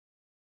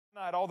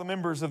Night, all the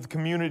members of the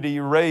community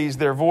raised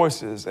their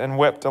voices and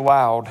wept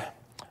aloud.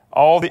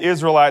 All the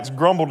Israelites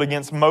grumbled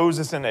against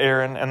Moses and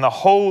Aaron, and the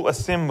whole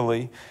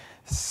assembly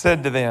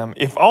said to them,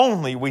 "If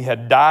only we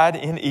had died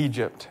in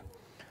Egypt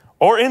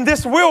or in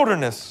this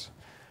wilderness.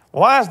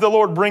 Why is the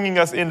Lord bringing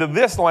us into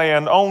this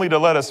land only to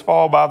let us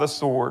fall by the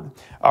sword?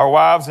 Our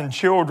wives and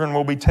children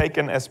will be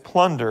taken as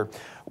plunder.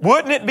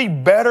 Wouldn't it be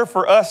better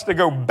for us to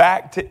go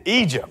back to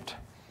Egypt?"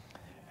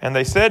 And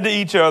they said to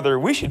each other,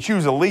 "We should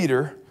choose a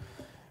leader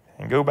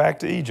and go back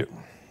to Egypt."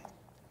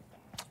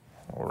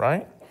 All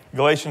right.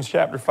 Galatians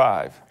chapter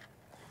 5,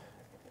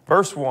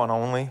 verse 1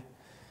 only.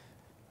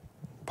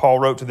 Paul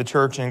wrote to the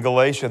church in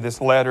Galatia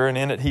this letter, and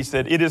in it he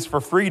said, "It is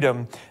for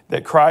freedom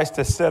that Christ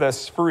has set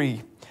us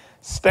free.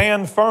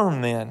 Stand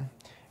firm then,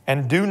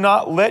 and do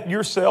not let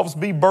yourselves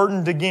be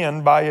burdened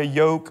again by a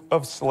yoke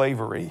of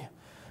slavery."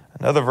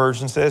 Another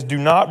version says, "Do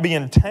not be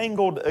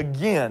entangled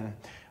again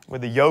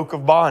with a yoke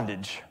of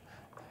bondage."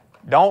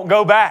 Don't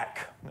go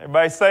back.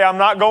 Everybody say, "I'm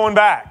not going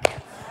back."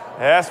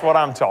 That's what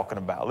I'm talking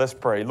about. Let's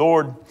pray.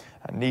 Lord,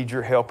 I need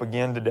your help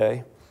again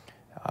today.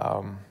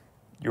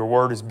 Your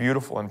word is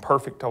beautiful and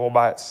perfect all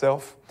by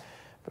itself.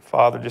 But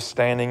Father, just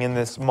standing in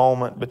this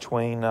moment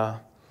between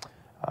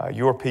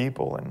your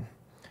people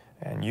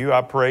and you,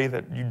 I pray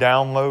that you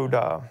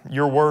download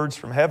your words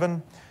from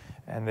heaven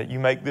and that you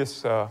make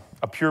this a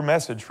pure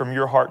message from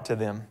your heart to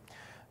them.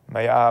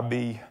 May I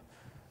be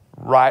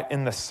right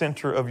in the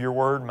center of your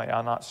word. May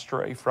I not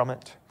stray from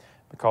it,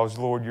 because,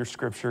 Lord, your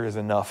scripture is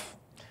enough.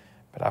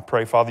 But I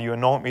pray, Father, you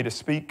anoint me to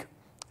speak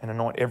and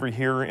anoint every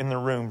hearer in the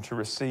room to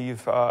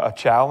receive a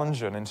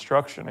challenge, an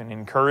instruction, an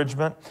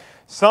encouragement,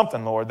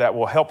 something, Lord, that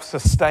will help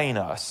sustain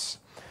us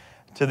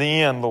to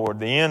the end, Lord.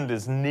 The end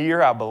is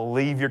near. I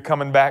believe you're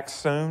coming back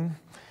soon,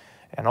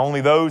 and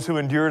only those who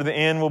endure to the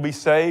end will be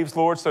saved,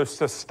 Lord. So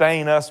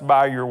sustain us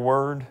by your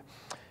word,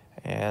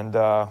 and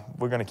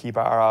we're going to keep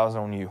our eyes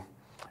on you.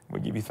 We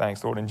give you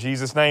thanks, Lord. In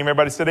Jesus' name,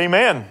 everybody said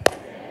amen.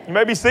 You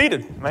may be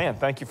seated. Man,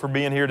 thank you for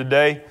being here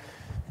today.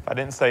 If I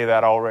didn't say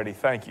that already,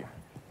 thank you.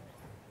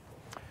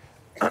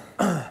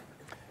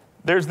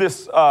 There's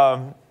this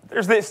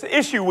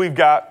issue we've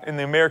got in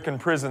the American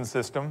prison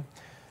system.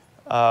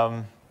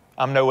 I'm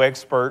no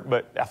expert,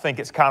 but I think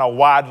it's kind of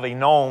widely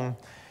known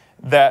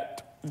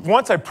that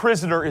once a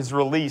prisoner is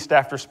released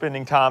after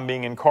spending time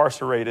being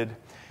incarcerated,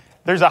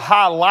 there's a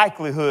high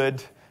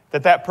likelihood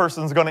that that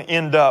person's going to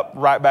end up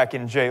right back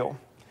in jail.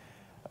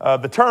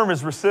 The term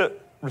is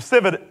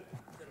recidivist.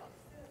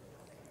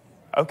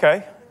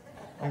 Okay,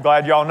 I'm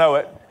glad y'all know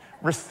it.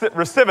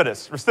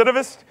 Recidivist.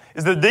 Recidivist?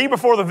 Is the D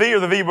before the V or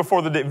the V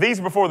before the D? V's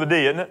before the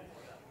D, isn't it?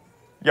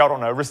 Y'all don't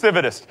know.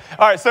 Recidivist.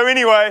 All right, so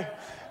anyway,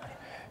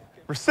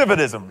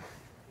 recidivism.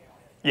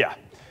 Yeah.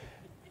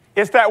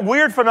 It's that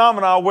weird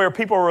phenomenon where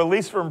people are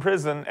released from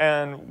prison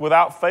and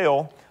without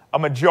fail, a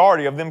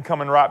majority of them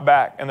coming right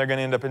back and they're going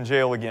to end up in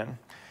jail again.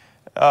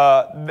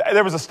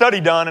 There was a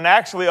study done, and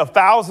actually of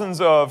thousands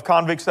of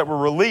convicts that were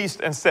released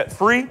and set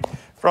free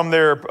from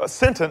their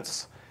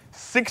sentence,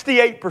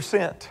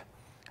 68%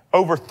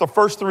 over the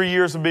first 3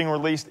 years of being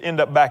released end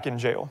up back in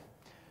jail.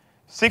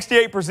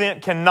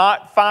 68%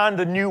 cannot find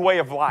a new way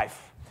of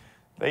life.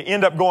 They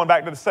end up going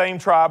back to the same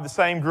tribe, the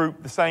same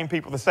group, the same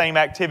people, the same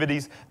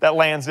activities that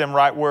lands them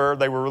right where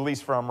they were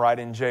released from, right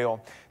in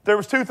jail. There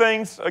was two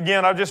things,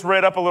 again, I just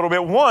read up a little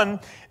bit.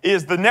 One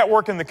is the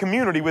network and the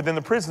community within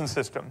the prison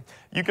system.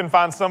 You can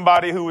find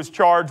somebody who was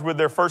charged with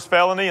their first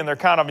felony and they're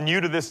kind of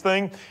new to this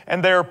thing,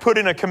 and they're put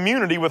in a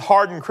community with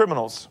hardened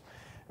criminals.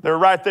 They're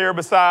right there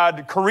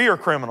beside career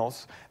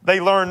criminals.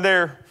 They learn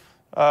their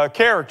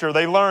character.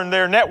 They learn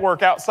their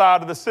network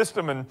outside of the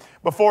system. And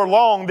before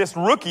long, this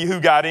rookie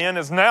who got in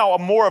is now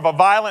more of a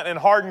violent and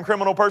hardened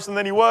criminal person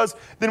than he was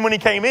than when he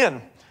came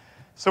in.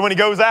 So when he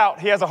goes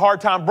out, he has a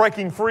hard time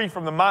breaking free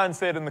from the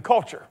mindset and the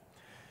culture.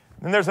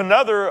 And there's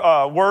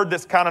another word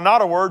that's kind of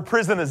not a word,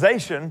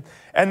 prisonization.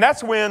 And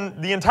that's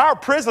when the entire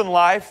prison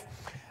life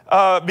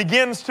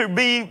begins to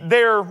be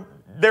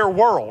their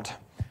world.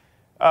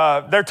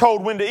 They're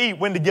told when to eat,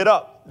 when to get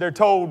up. They're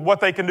told what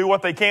they can do,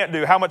 what they can't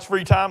do, how much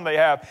free time they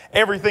have.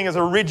 Everything is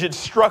a rigid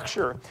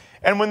structure.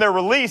 And when they're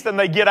released and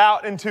they get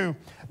out into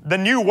the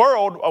new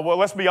world, well,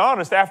 let's be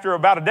honest, after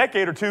about a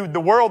decade or two,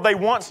 the world they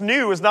once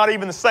knew is not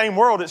even the same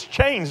world. It's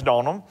changed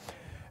on them.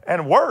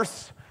 And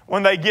worse,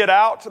 when they get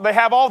out, they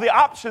have all the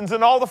options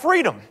and all the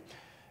freedom.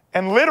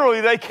 And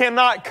literally, they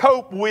cannot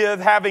cope with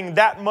having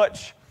that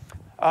much,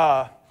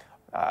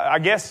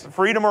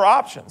 freedom or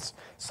options.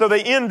 So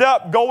they end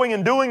up going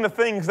and doing the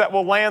things that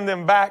will land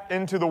them back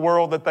into the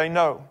world that they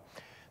know.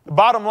 The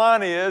bottom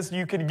line is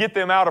you can get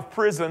them out of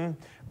prison,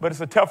 but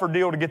it's a tougher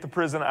deal to get the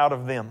prison out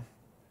of them.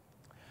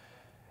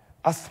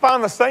 I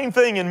find the same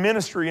thing in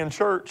ministry and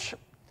church.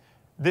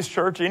 This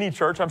church, any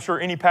church, I'm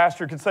sure any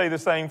pastor could say the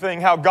same thing.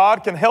 How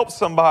God can help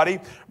somebody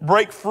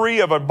break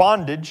free of a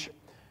bondage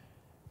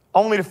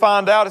only to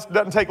find out it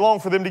doesn't take long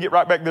for them to get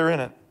right back there in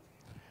it.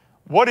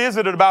 What is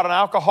it about an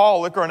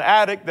alcoholic or an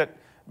addict that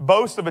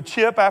boast of a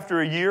chip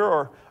after a year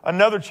or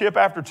another chip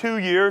after 2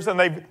 years, and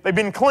they've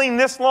been clean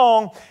this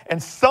long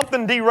and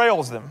something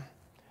derails them?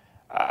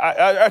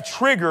 a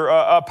trigger,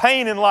 a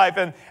pain in life,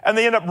 and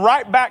they end up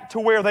right back to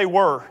where they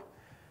were.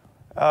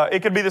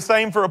 It could be the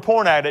same for a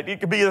porn addict. It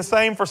could be the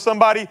same for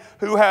somebody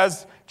who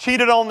has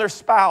cheated on their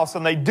spouse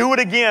and they do it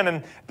again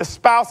and the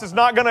spouse is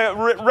not going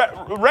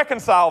to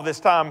reconcile this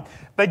time.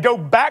 They go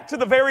back to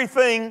the very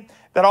thing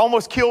that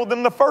almost killed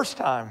them the first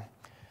time.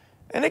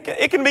 And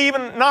it can be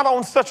even not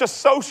on such a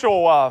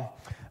socially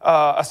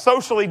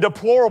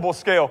deplorable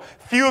scale.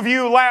 Few of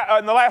you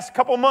in the last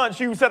couple months,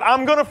 you said,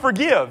 I'm going to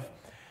forgive.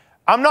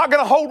 I'm not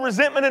going to hold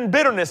resentment and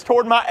bitterness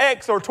toward my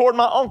ex or toward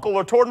my uncle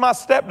or toward my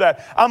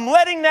stepdad. I'm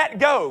letting that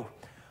go.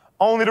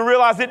 Only to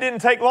realize it didn't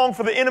take long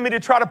for the enemy to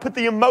try to put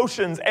the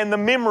emotions and the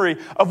memory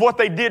of what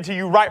they did to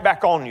you right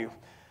back on you.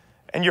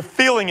 And you're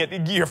feeling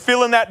it. You're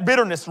feeling that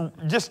bitterness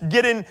just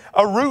getting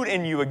a root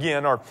in you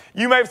again. Or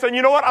you may have said,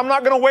 you know what? I'm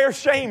not going to wear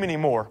shame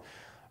anymore.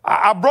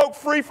 I broke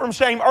free from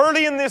shame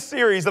early in this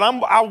series, and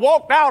I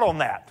walked out on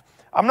that.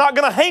 I'm not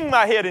going to hang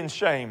my head in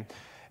shame.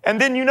 And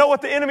then you know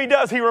what the enemy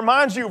does? He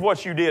reminds you of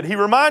what you did. He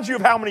reminds you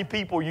of how many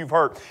people you've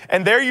hurt.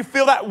 And there you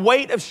feel that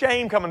weight of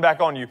shame coming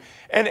back on you.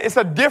 And it's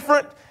a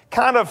different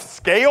kind of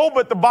scale,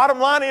 but the bottom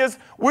line is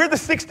we're the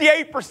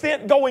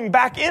 68% going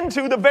back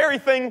into the very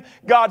thing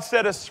God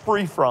set us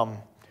free from.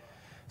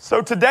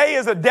 So today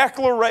is a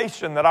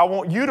declaration that I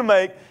want you to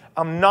make.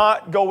 I'm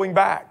not going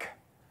back.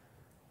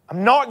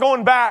 I'm not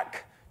going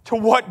back to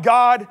what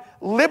God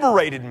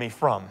liberated me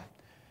from.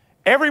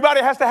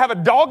 Everybody has to have a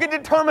dogged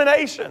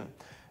determination.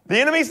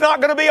 The enemy's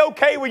not going to be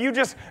okay with you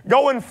just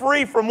going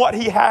free from what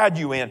he had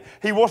you in.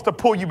 He wants to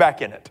pull you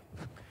back in it.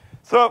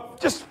 So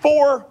just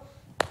 4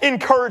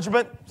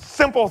 encouragement,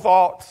 simple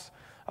thoughts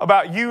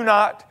about you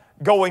not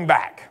going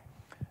back.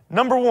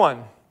 Number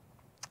 1,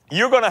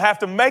 you're going to have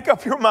to make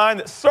up your mind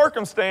that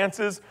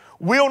circumstances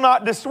will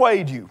not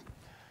dissuade you.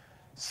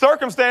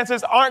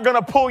 Circumstances aren't going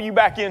to pull you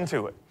back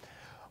into it.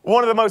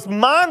 One of the most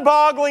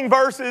mind-boggling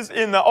verses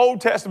in the Old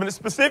Testament,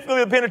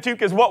 specifically the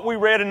Pentateuch, is what we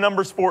read in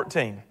Numbers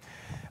 14.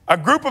 A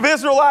group of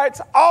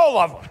Israelites, all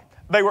of them,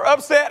 they were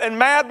upset and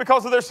mad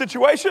because of their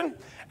situation,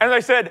 and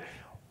they said,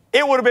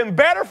 it would have been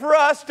better for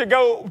us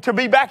to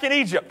be back in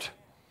Egypt.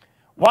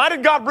 Why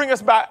did God bring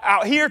us back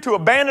out here to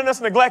abandon us,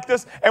 neglect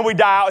us, and we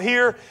die out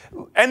here?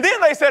 And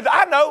then they said,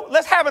 I know,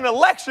 let's have an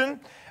election.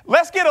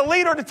 Let's get a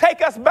leader to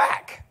take us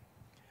back.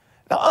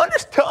 Now,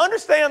 to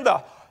understand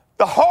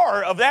the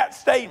horror of that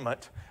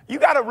statement, you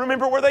got to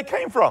remember where they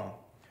came from.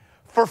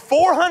 For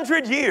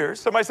 400 years,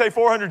 somebody say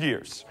 400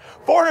 years.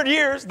 400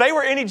 years, they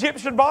were in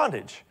Egyptian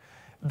bondage.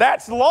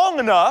 That's long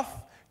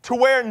enough to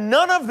where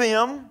none of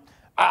them,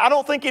 I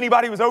don't think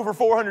anybody was over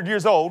 400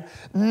 years old,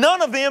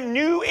 none of them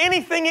knew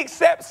anything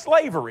except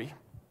slavery.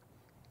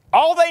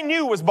 All they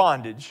knew was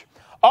bondage.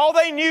 All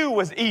they knew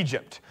was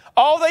Egypt.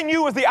 All they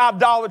knew was the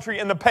idolatry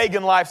and the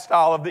pagan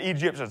lifestyle of the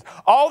Egyptians.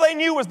 All they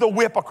knew was the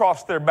whip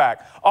across their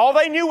back. All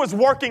they knew was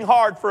working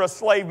hard for a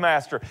slave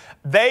master.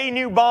 They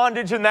knew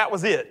bondage, and that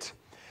was it.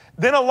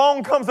 Then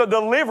along comes a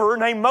deliverer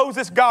named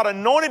Moses. God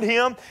anointed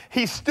him.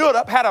 He stood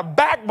up, had a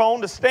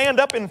backbone to stand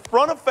up in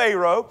front of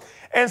Pharaoh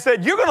and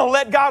said, you're going to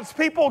let God's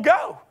people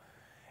go.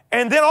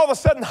 And then all of a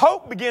sudden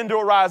hope began to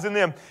arise in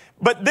them.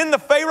 But then the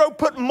Pharaoh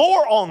put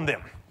more on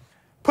them,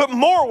 put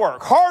more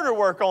work, harder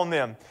work on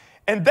them.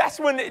 And that's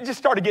when it just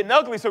started getting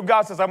ugly. So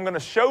God says, I'm going to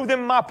show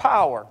them my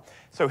power.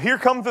 So here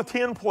comes the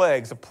 10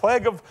 plagues, a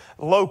plague of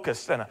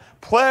locusts and a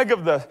plague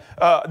of the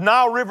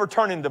Nile River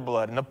turning to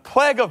blood and a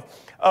plague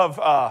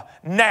of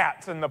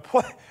gnats and the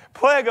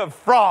plague of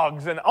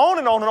frogs and on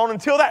and on and on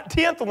until that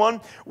 10th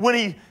one when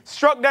he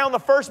struck down the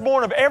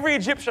firstborn of every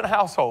Egyptian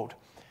household.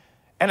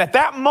 And at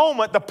that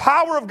moment, the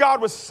power of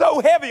God was so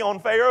heavy on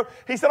Pharaoh,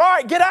 he said, all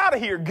right, get out of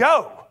here,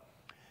 go.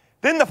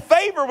 Then the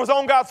favor was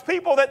on God's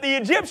people that the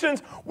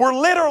Egyptians were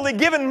literally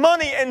giving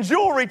money and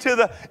jewelry to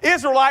the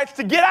Israelites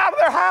to get out of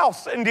their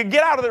house and to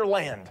get out of their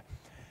land.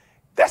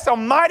 That's a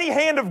mighty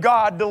hand of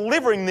God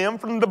delivering them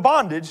from the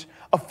bondage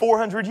of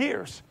 400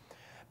 years.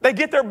 They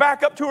get their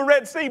back up to a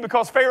Red Sea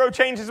because Pharaoh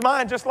changed his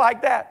mind just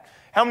like that.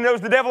 How many knows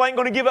the devil ain't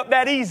going to give up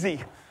that easy?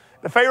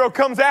 The Pharaoh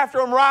comes after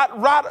them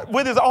right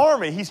with his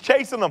army. He's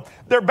chasing them.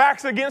 Their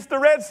back's against the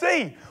Red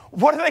Sea.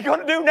 What are they going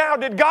to do now?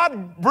 Did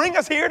God bring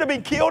us here to be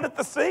killed at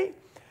the sea?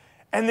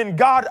 And then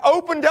God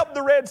opened up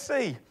the Red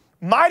Sea.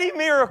 Mighty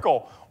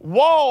miracle.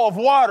 Wall of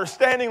water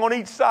standing on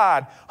each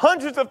side.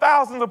 Hundreds of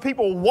thousands of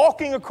people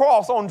walking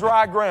across on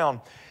dry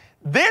ground.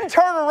 Then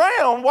turn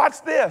around,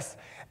 watch this.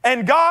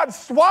 And God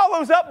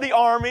swallows up the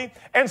army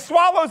and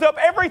swallows up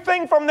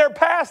everything from their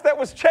past that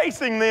was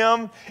chasing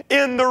them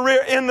in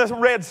the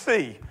Red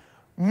Sea.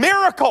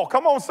 Miracle.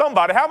 Come on,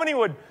 somebody. How many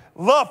would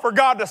love for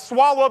God to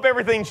swallow up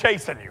everything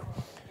chasing you?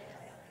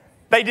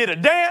 They did a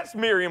dance.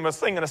 Miriam was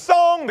singing a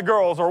song. The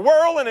girls are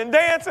whirling and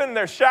dancing. And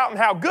they're shouting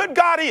how good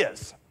God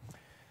is.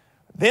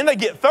 Then they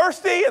get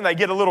thirsty and they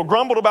get a little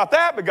grumbled about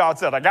that. But God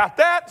said, I got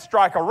that.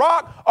 Strike a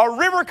rock. A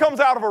river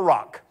comes out of a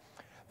rock.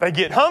 They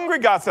get hungry.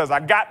 God says, I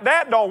got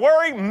that. Don't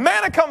worry.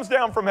 Manna comes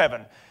down from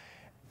heaven.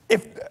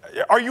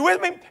 Are you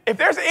with me? If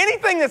there's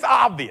anything that's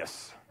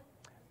obvious,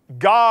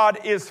 God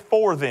is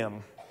for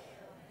them.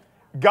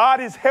 God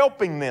is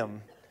helping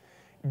them.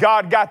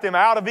 God got them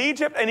out of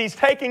Egypt, and He's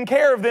taking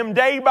care of them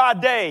day by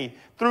day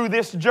through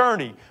this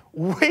journey.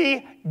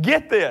 We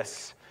get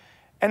this.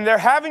 And they're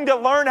having to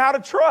learn how to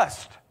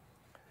trust.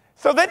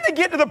 So then they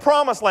get to the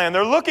promised land.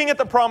 They're looking at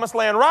the promised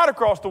land right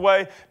across the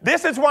way.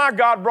 This is why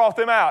God brought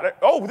them out.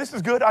 Oh, this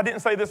is good. I didn't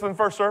say this in the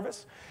first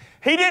service.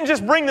 He didn't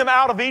just bring them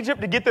out of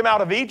Egypt to get them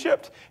out of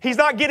Egypt. He's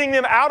not getting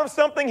them out of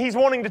something. He's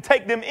wanting to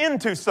take them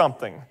into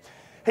something.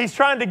 He's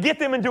trying to get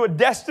them into a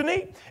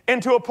destiny,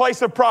 into a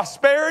place of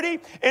prosperity,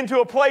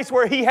 into a place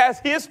where He has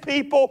His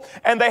people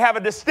and they have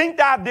a distinct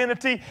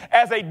identity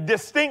as a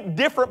distinct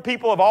different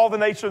people of all the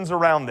nations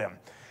around them.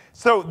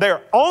 So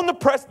they're on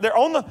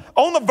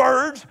the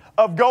verge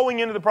of going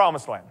into the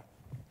promised land.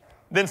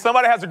 Then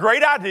somebody has a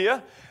great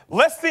idea.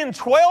 Let's send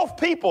 12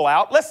 people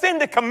out. Let's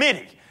send a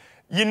committee.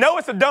 You know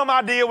it's a dumb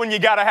idea when you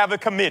got to have a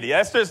committee.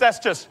 That's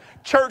just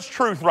church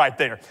truth right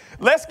there.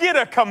 Let's get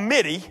a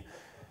committee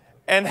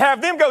and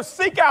have them go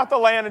seek out the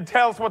land and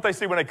tell us what they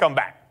see when they come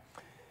back.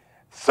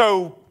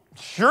 So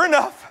sure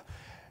enough,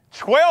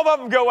 12 of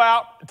them go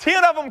out.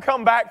 10 of them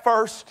come back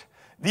first.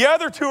 The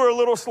other 2 are a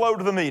little slow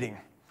to the meeting.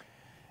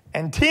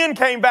 And 10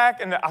 came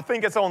back, and I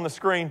think it's on the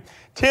screen.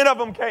 10 of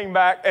them came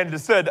back and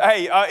said,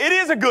 hey, it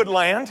is a good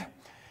land.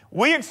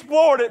 We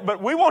explored it,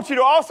 but we want you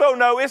to also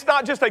know it's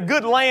not just a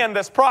good land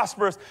that's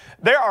prosperous.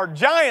 There are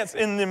giants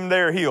in them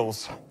there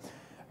hills.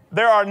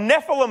 There are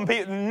Nephilim.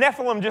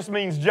 Nephilim just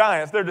means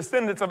giants. They're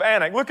descendants of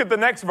Anak. Look at the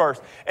next verse.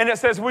 And it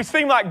says, we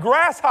seem like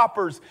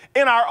grasshoppers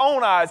in our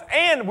own eyes,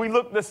 and we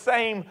look the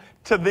same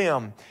to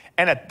them.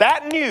 And at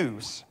the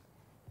news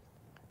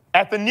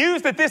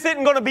that this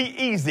isn't going to be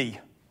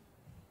easy,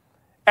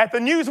 at the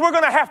news we're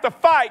going to have to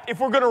fight if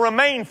we're going to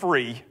remain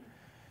free,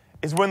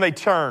 is when they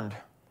turned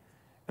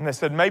and they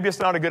said, maybe it's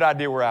not a good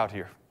idea we're out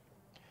here.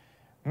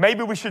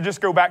 Maybe we should just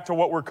go back to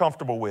what we're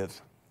comfortable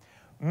with.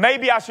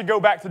 Maybe I should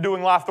go back to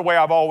doing life the way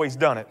I've always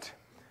done it.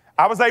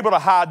 I was able to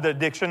hide the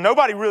addiction.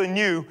 Nobody really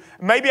knew.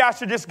 Maybe I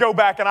should just go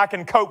back and I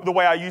can cope the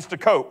way I used to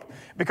cope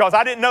because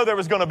I didn't know there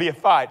was going to be a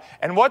fight.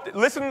 And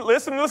listen.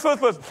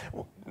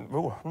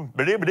 Ooh,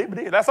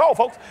 that's all,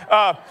 folks.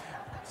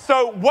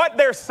 So what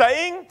they're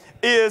saying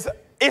is,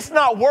 it's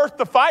not worth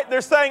the fight. They're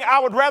saying, I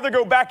would rather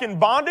go back in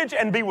bondage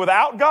and be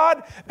without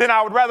God than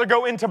I would rather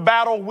go into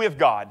battle with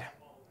God.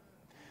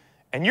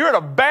 And you're in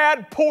a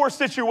bad, poor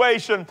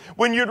situation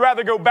when you'd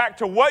rather go back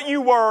to what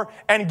you were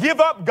and give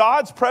up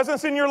God's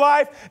presence in your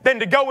life than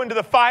to go into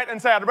the fight and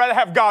say, I'd rather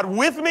have God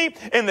with me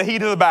in the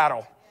heat of the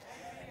battle.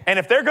 And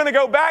if they're going to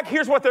go back,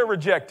 here's what they're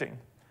rejecting.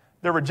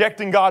 They're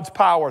rejecting God's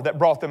power that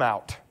brought them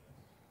out.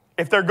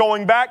 If they're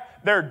going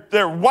back,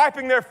 they're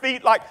wiping their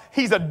feet like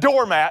He's a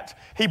doormat.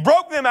 He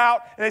broke them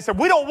out, and they said,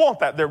 we don't want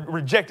that. They're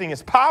rejecting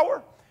His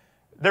power.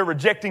 They're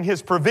rejecting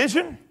His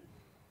provision.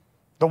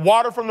 The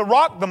water from the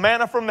rock, the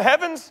manna from the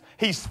heavens.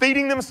 He's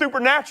feeding them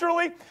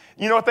supernaturally.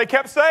 You know what they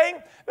kept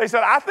saying? They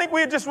said, I think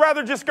we'd just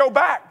rather just go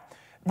back.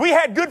 We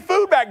had good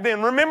food back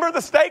then. Remember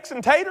the steaks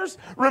and taters?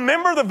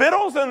 Remember the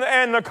victuals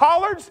and the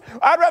collards?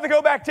 I'd rather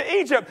go back to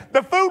Egypt.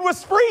 The food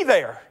was free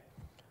there.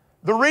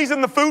 The reason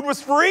the food was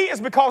free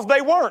is because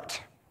they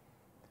weren't.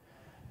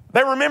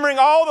 They're remembering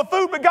all the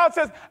food, but God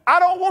says, I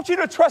don't want you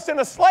to trust in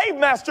a slave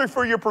master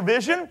for your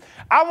provision.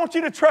 I want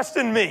you to trust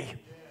in me.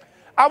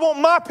 I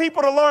want my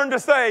people to learn to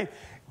say,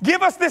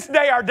 give us this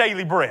day our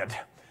daily bread.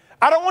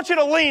 I don't want you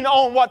to lean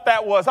on what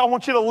that was. I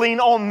want you to lean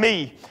on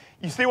me.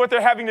 You see what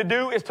they're having to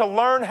do is to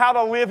learn how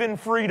to live in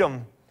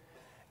freedom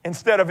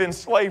instead of in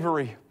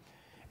slavery.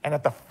 And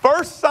at the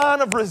first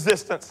sign of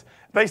resistance,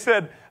 they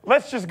said,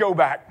 let's just go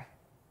back.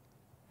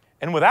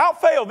 And without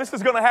fail, this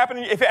is going to happen.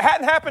 If it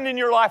hadn't happened in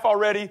your life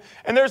already,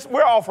 and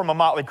we're all from a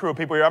motley crew of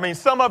people here. I mean,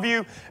 some of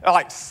you,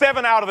 like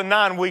 7 out of the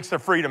 9 weeks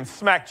of freedom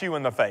smacked you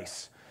in the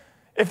face.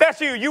 If that's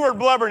you, you were a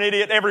blubbering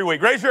idiot every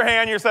week. Raise your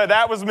hand. You say,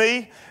 that was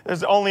me.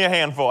 There's only a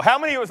handful. How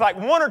many, it was like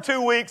 1 or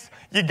 2 weeks,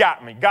 you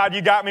got me. God,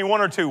 you got me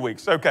 1 or 2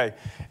 weeks. Okay.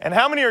 And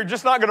how many are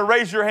just not going to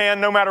raise your hand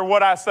no matter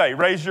what I say?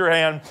 Raise your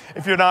hand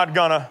if you're not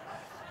going to.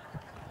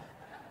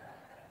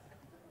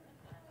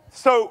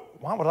 So,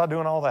 why was I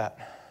doing all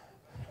that?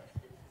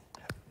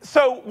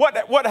 So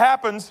what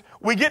happens,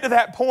 we get to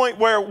that point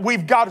where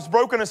God has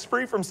broken us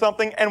free from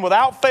something, and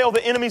without fail,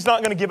 the enemy's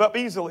not going to give up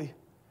easily.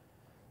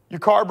 Your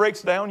car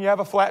breaks down, you have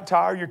a flat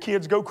tire, your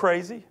kids go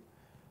crazy,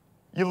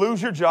 you lose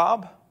your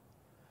job.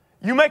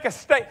 You make a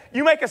stand.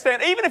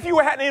 Even if you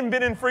hadn't even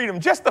been in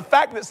freedom, just the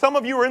fact that some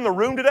of you are in the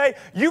room today,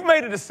 you've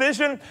made a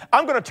decision,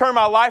 I'm going to turn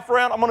my life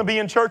around, I'm going to be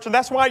in church, and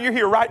that's why you're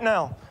here right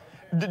now.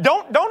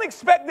 Don't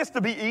expect this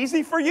to be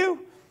easy for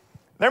you.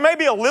 There may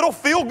be a little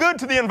feel good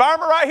to the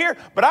environment right here,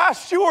 but I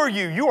assure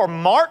you, you are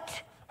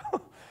marked.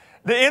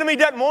 The enemy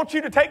doesn't want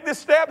you to take this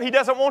step. He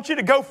doesn't want you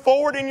to go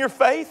forward in your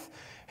faith.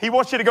 He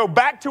wants you to go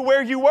back to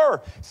where you were.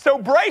 So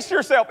brace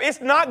yourself.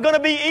 It's not going to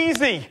be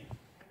easy.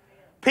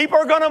 People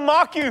are going to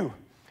mock you,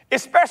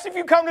 especially if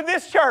you come to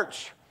this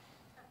church.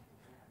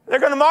 They're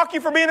going to mock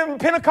you for being in a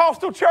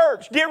Pentecostal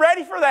church. Get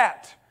ready for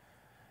that.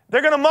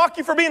 They're going to mock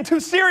you for being too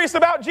serious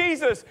about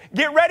Jesus.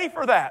 Get ready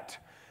for that.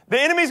 The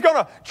enemy's going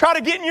to try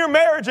to get in your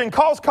marriage and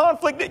cause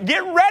conflict.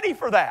 Get ready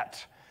for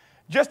that.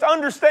 Just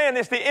understand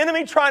it's the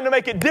enemy trying to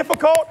make it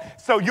difficult,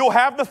 so you'll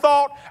have the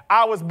thought,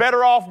 I was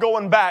better off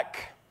going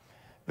back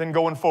than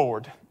going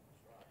forward.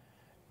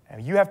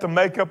 And you have to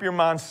make up your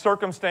mind,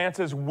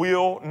 circumstances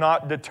will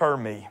not deter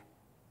me.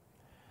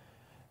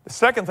 The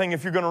second thing,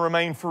 if you're going to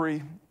remain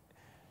free,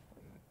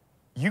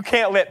 you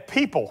can't let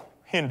people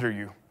hinder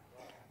you.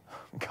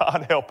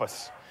 God help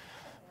us.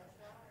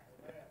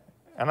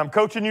 And I'm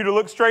coaching you to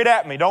look straight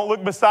at me. Don't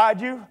look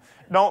beside you.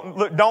 Don't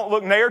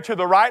look near to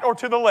the right or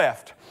to the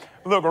left.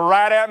 Look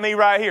right at me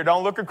right here.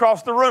 Don't look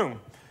across the room.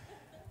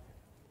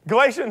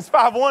 Galatians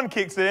 5:1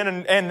 kicks in,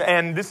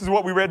 and this is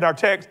what we read in our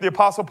text. The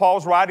Apostle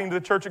Paul's writing to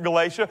the church at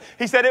Galatia.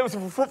 He said, it was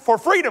for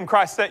freedom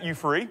Christ set you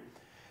free.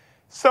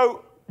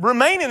 So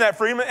remain in that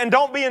freedom and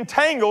don't be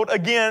entangled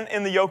again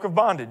in the yoke of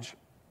bondage.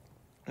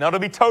 Now, to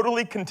be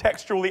totally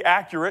contextually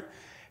accurate,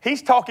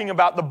 he's talking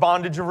about the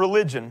bondage of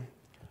religion.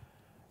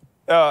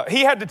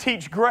 He had to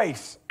teach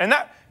grace. And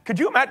that, could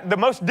you imagine, the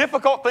most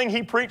difficult thing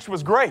he preached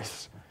was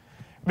grace.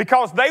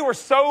 Because they were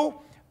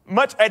so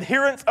much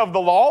adherents of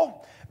the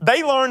law,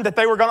 they learned that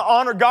they were going to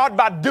honor God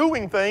by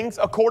doing things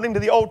according to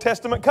the Old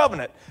Testament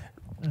covenant.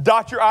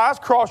 Dot your I's,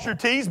 cross your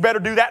T's, better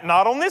do that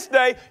not on this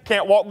day.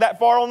 Can't walk that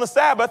far on the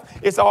Sabbath.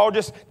 It's all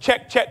just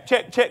check, check,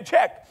 check, check,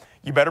 check.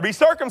 You better be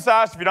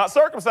circumcised. If you're not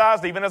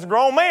circumcised, even as a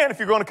grown man, if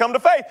you're going to come to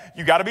faith,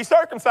 you got to be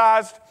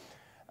circumcised.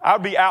 I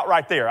would be out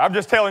right there. I'm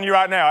just telling you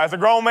right now, as a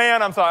grown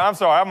man, I'm sorry.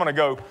 I'm going to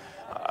go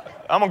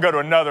to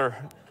another.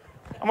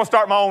 I'm going to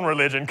start my own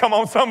religion. Come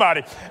on,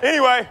 somebody.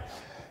 Anyway,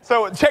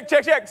 so check,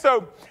 check, check.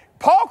 So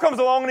Paul comes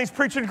along and he's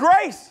preaching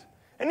grace.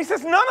 And he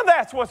says none of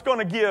that's what's going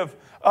to give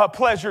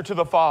pleasure to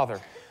the Father.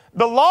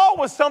 The law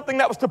was something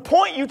that was to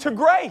point you to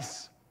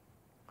grace.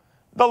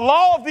 The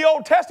law of the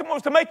Old Testament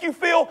was to make you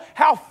feel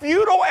how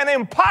futile and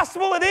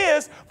impossible it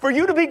is for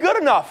you to be good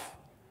enough.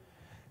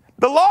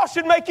 The law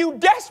should make you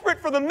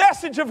desperate for the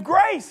message of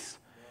grace.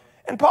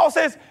 And Paul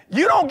says,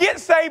 you don't get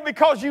saved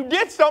because you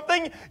did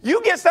something.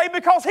 You get saved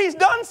because he's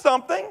done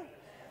something.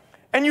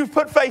 And you've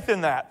put faith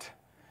in that.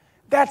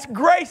 That's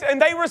grace. And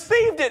they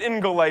received it in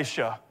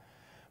Galatia.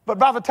 But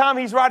by the time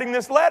he's writing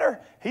this letter,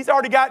 he's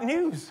already got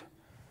news.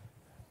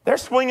 They're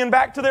swinging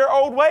back to their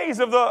old ways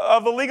of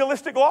the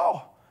legalistic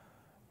law.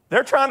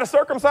 They're trying to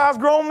circumcise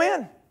grown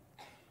men.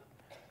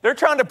 They're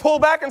trying to pull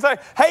back and say,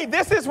 hey,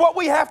 this is what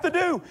we have to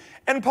do.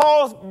 And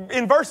Paul,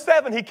 in verse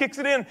 7, he kicks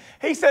it in.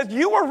 He says,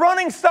 you were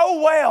running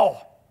so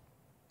well.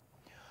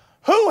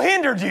 Who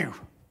hindered you?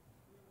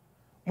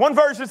 One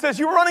version says,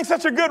 you were running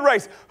such a good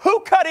race.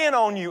 Who cut in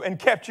on you and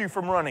kept you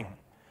from running?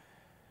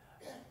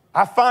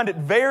 I find it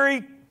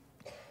very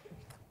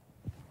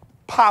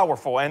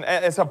powerful, and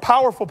it's a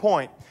powerful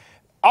point.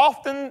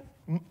 Often,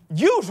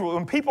 usually,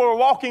 when people are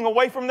walking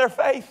away from their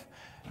faith,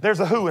 there's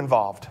a who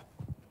involved.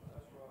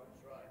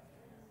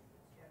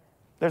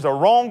 There's a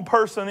wrong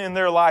person in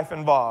their life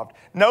involved.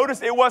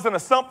 Notice it wasn't a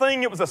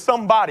something, it was a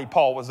somebody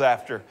Paul was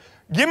after.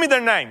 Give me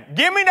their name.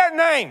 Give me that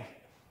name.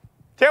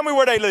 Tell me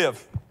where they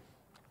live.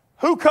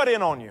 Who cut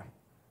in on you?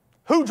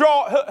 Who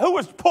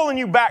was pulling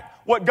you back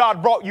what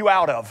God brought you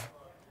out of?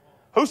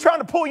 Who's trying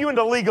to pull you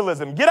into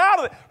legalism? Get out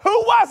of it. Who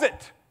was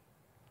it?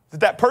 Is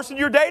it that person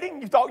you're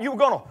dating? You thought you were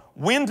going to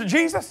win to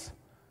Jesus?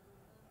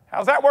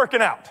 How's that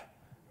working out?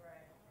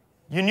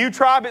 Your new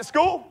tribe at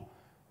school?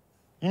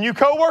 Your new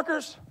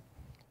co-workers?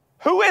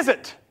 Who is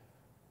it?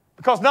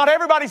 Because not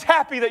everybody's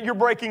happy that you're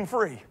breaking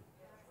free.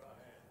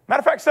 Matter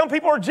of fact, some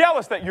people are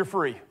jealous that you're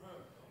free.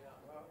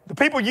 The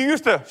people you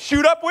used to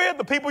shoot up with,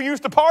 the people you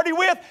used to party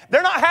with,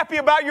 they're not happy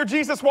about your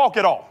Jesus walk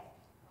at all.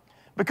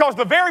 Because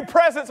the very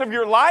presence of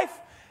your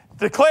life,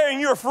 declaring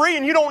you're free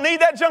and you don't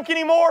need that junk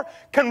anymore,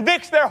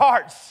 convicts their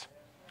hearts.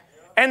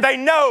 And they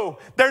know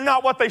they're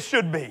not what they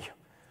should be.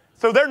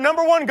 So their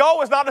number one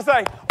goal is not to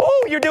say,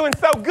 oh, you're doing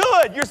so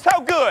good, you're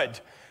so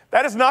good.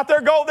 That is not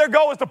their goal. Their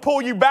goal is to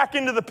pull you back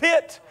into the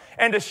pit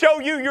and to show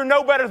you you're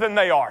no better than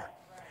they are.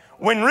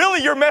 When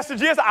really your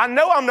message is, I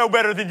know I'm no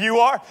better than you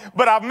are,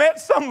 but I've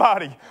met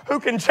somebody who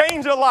can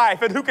change a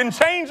life and who can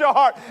change a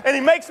heart, and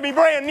he makes me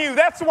brand new.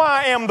 That's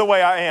why I am the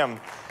way I am.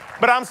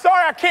 But I'm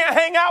sorry I can't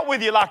hang out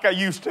with you like I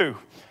used to.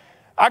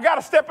 I got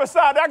to step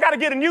aside. I got to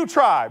get a new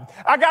tribe.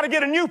 I got to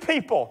get a new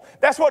people.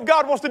 That's what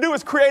God wants to do,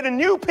 is create a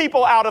new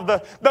people out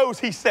of those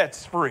he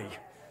sets free.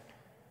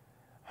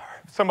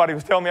 Somebody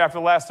was telling me after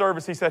the last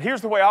service, he said,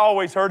 here's the way I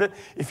always heard it.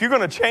 If you're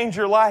going to change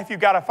your life, you've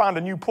got to find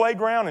a new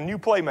playground and new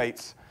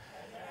playmates.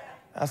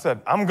 I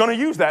said, I'm going to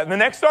use that in the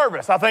next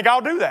service. I think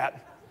I'll do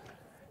that.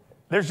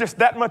 There's just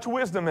that much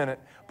wisdom in it.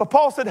 But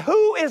Paul said,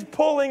 who is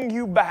pulling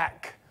you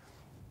back?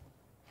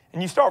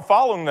 And you start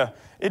following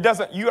you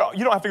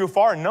don't have to go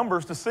far in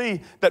Numbers to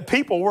see that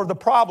people were the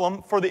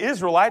problem for the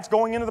Israelites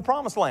going into the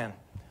promised land.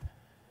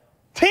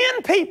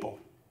 10 people.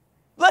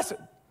 Listen,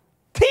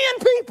 10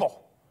 people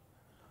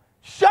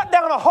shut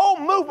down a whole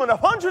movement of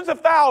hundreds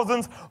of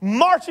thousands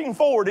marching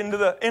forward into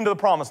the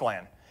promised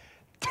land.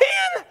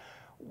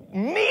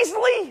 10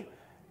 measly,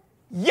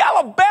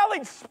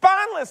 yellow-bellied,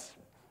 spineless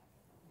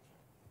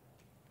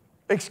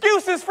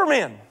excuses for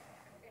men.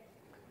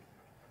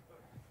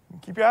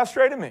 Keep your eyes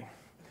straight at me.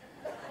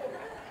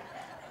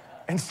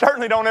 And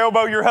certainly don't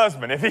elbow your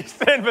husband if he's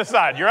standing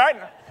beside you, right?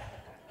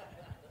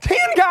 10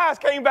 guys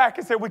came back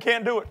and said, we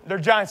can't do it. They're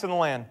giants in the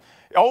land.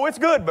 Oh, it's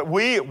good, but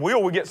we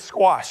will get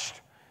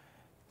squashed.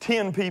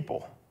 10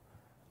 people.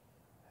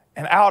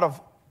 And out of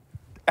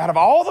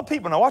all the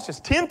people, now watch this,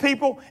 10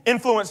 people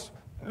influenced,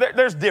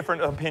 there's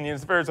different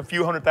opinions. There's a few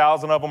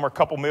 100,000 of them or a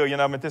couple million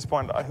of them at this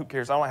point. Who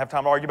cares? I don't have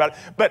time to argue about it.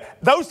 But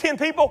those 10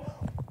 people,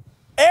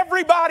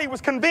 everybody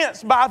was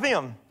convinced by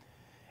them.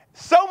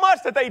 So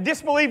much that they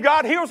disbelieved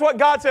God. Here's what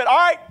God said. All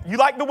right, you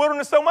like the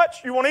wilderness so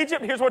much? You want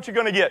Egypt? Here's what you're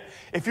going to get.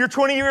 If you're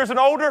 20 years and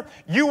older,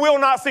 you will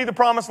not see the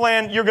promised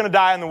land. You're going to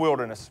die in the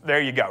wilderness. There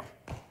you go.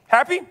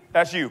 Happy?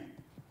 That's you.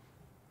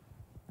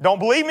 Don't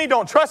believe me?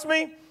 Don't trust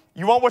me?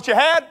 You want what you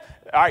had?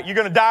 All right, you're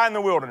going to die in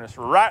the wilderness.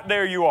 Right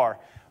there you are.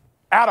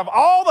 Out of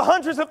all the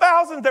hundreds of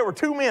thousands, there were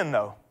 2 men,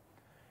 though.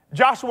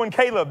 Joshua and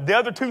Caleb, the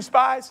other 2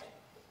 spies.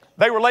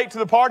 They were late to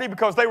the party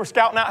because they were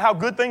scouting out how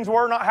good things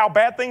were, not how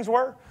bad things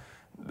were.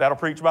 That'll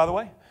preach, by the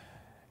way.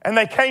 And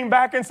they came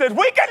back and said,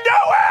 we can do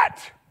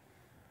it!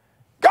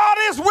 God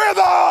is with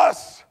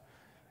us!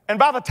 And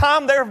by the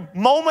time their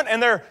moment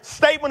and their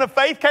statement of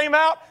faith came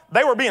out,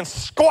 they were being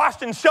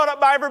squashed and shut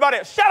up by everybody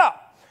else. Shut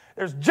up!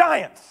 There's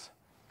giants.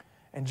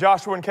 And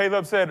Joshua and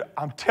Caleb said,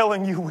 I'm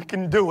telling you we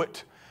can do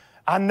it.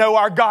 I know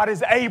our God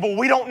is able.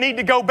 We don't need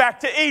to go back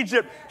to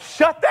Egypt.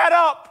 Shut that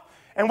up.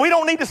 And we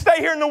don't need to stay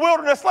here in the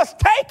wilderness. Let's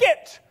take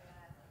it.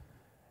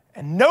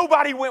 And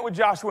nobody went with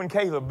Joshua and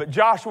Caleb, but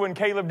Joshua and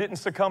Caleb didn't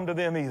succumb to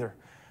them either.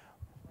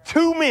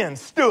 2 men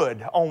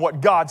stood on what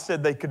God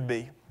said they could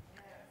be.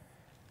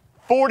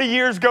 40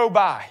 years go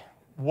by.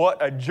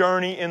 What a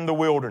journey in the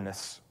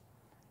wilderness.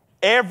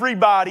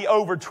 Everybody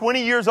over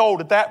 20 years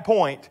old at that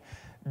point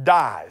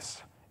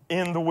dies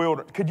in the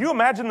wilderness. Could you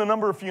imagine the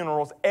number of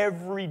funerals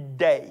every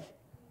day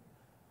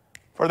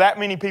for that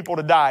many people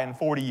to die in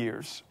 40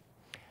 years?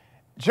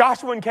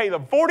 Joshua and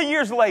Caleb, 40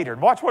 years later,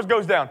 watch what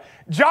goes down.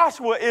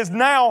 Joshua is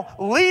now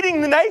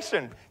leading the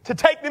nation to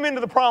take them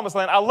into the promised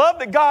land. I love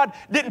that God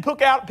didn't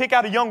pick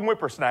out a young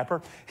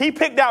whippersnapper. He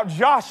picked out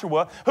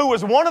Joshua, who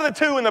was one of the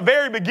 2 in the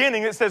very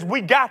beginning that says,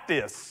 we got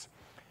this.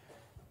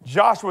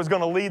 Joshua is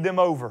going to lead them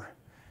over.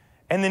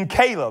 And then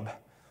Caleb,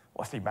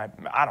 what's he,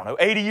 I don't know,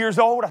 80 years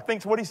old, I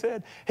think is what he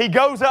said. He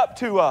goes up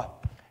to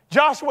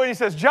Joshua and he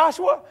says,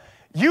 Joshua,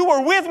 you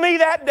were with me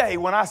that day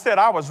when I said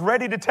I was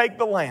ready to take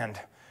the land.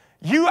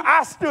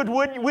 I stood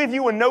with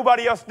you when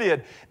nobody else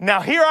did.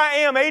 Now here I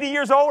am, 80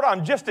 years old.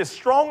 I'm just as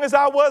strong as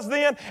I was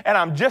then, and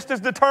I'm just as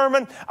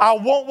determined. I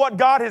want what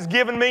God has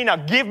given me. Now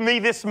give me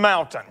this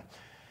mountain.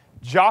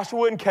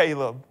 Joshua and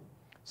Caleb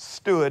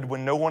stood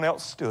when no one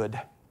else stood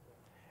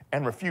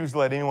and refused to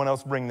let anyone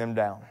else bring them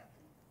down.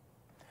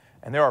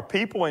 And there are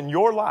people in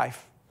your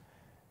life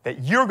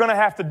that you're going to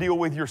have to deal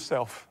with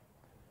yourself.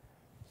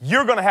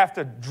 You're going to have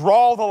to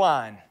draw the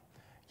line.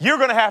 You're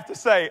going to have to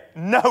say,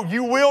 no,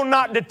 you will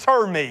not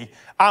deter me.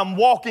 I'm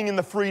walking in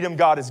the freedom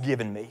God has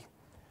given me.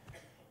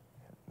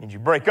 Means you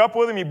break up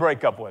with them, you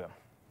break up with them.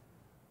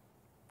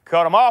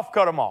 Cut them off,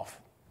 cut them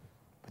off.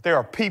 But there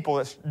are people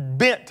that's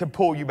bent to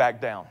pull you back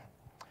down.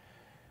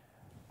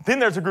 Then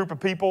there's a group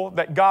of people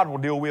that God will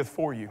deal with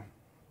for you.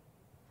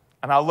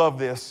 And I love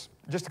this.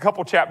 Just a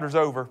couple chapters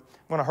over.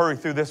 I'm going to hurry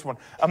through this one.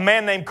 A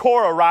man named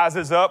Korah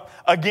rises up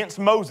against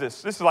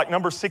Moses. This is like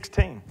number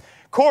 16.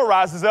 Korah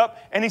rises up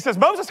and he says,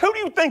 Moses, who do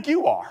you think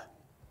you are?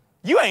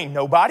 You ain't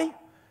nobody.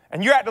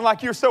 And you're acting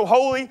like you're so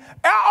holy.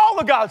 All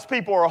of God's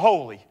people are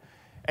holy.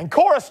 And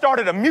Korah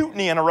started a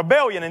mutiny and a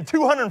rebellion, and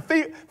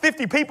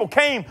 250 people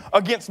came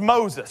against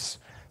Moses.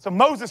 So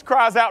Moses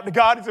cries out to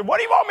God and said, what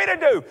do you want me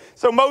to do?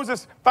 So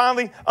Moses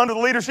finally, under the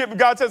leadership of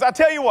God, says, I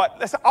tell you what,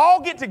 let's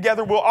all get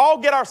together. We'll all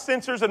get our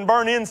censers and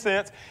burn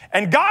incense.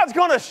 And God's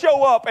going to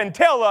show up and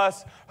tell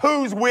us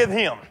who's with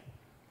him.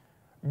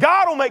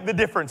 God will make the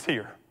difference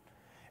here.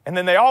 And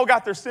then they all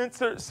got their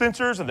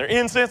censers and their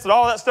incense and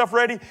all that stuff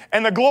ready.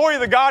 And the glory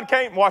of the God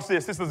came. Watch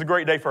this. This is a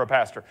great day for a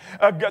pastor.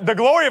 The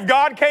glory of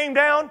God came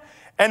down.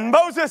 And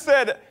Moses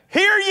said,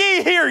 hear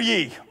ye, hear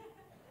ye.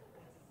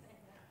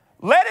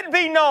 Let it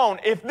be known,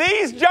 if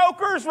these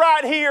jokers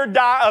right here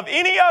die of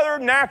any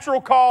other natural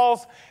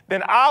cause,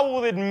 then I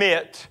will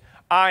admit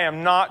I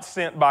am not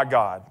sent by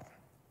God.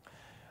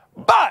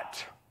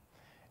 But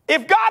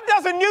if God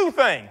does a new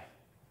thing,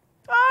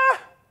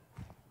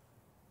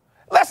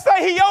 let's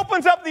say he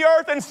opens up the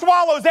earth and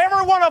swallows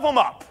every one of them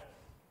up.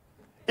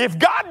 If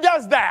God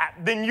does that,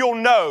 then you'll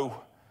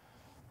know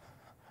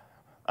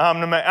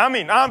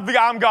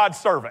I'm God's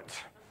servant.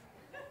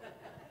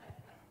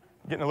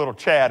 Getting a little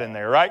Chad in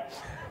there, right?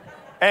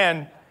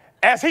 And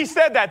as he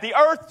said that, the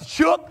earth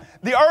shook,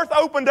 the earth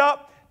opened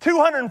up,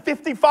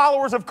 250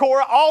 followers of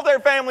Korah, all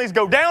their families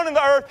go down in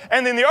the earth,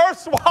 and then the earth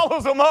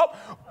swallows them up.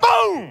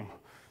 Boom!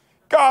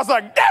 God's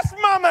like, that's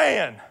my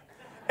man.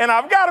 And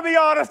I've got to be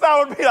honest,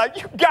 I would be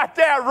like, you got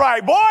that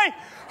right, boy.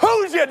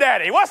 Who's your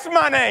daddy? What's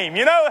my name?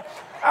 You know,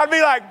 I'd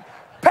be like,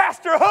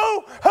 Pastor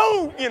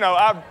who? You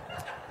know,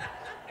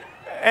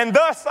 and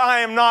thus I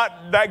am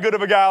not that good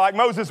of a guy like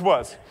Moses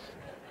was.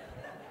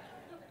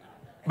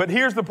 But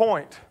here's the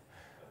point.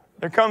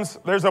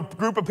 There's a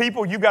group of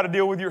people you've got to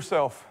deal with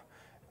yourself.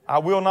 I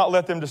will not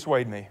let them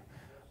dissuade me.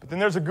 But then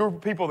there's a group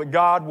of people that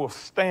God will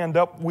stand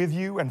up with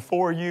you and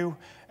for you,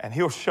 and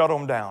he'll shut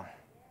them down.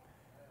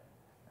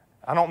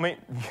 I don't mean,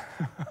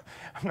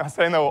 I'm not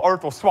saying the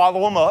earth will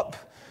swallow them up,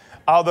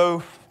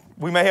 although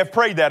we may have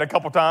prayed that a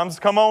couple times.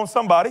 Come on,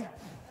 somebody.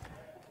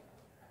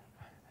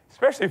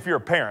 Especially if you're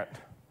a parent.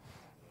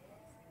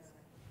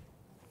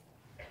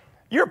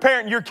 You're a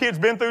parent and your kid's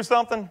been through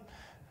something.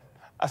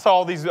 I saw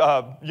all these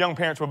young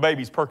parents with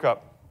babies perk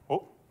up.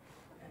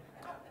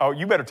 Oh,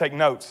 you better take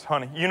notes,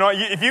 honey. You know,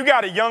 if you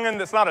got a youngin'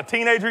 that's not a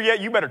teenager yet,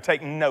 you better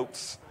take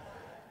notes.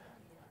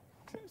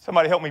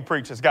 Somebody help me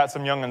preach that's got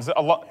some youngins.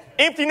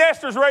 Empty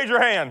nesters, raise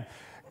your hand.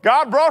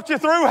 God brought you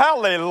through,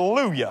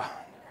 hallelujah.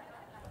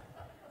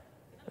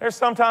 There's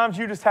sometimes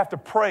you just have to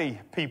pray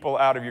people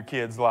out of your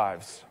kids'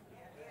 lives.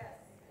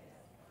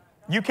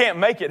 You can't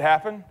make it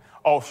happen.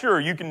 Oh, sure,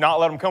 you can not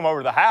let them come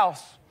over to the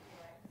house.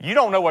 You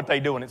don't know what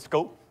they're doing at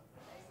school.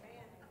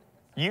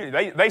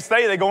 They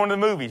say they go into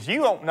the movies.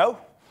 You don't know.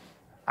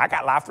 I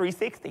got Life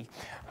 360.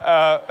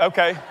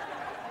 Okay.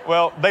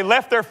 Well, they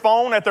left their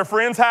phone at their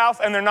friend's house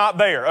and they're not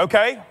there,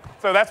 okay?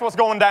 So that's what's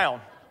going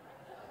down.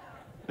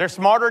 They're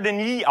smarter than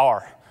ye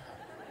are.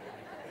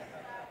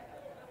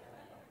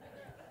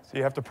 So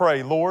you have to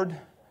pray, Lord,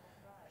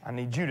 I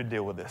need you to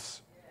deal with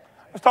this.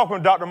 I was talking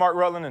with Dr. Mark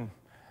Rutland, and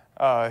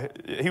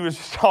we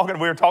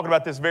were talking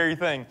about this very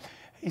thing.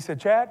 He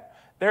said, Chad,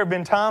 there have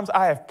been times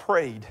I have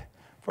prayed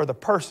for the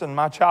person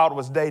my child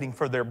was dating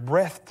for their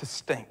breath to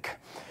stink,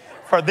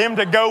 for them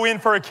to go in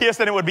for a kiss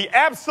and it would be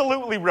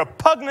absolutely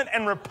repugnant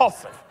and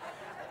repulsive.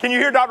 Can you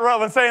hear Dr.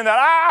 Rutland saying that?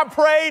 I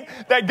prayed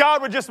that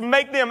God would just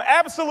make them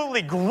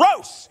absolutely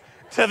gross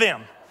to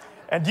them.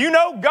 And do you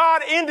know,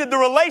 God ended the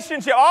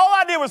relationship. All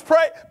I did was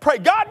pray,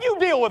 God, you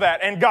deal with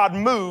that. And God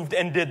moved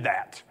and did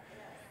that.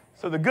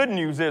 So the good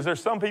news is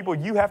there's some people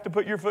you have to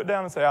put your foot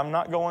down and say, I'm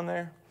not going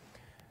there.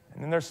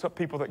 And then there's some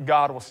people that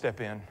God will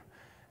step in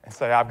and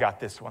say, I've got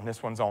this one.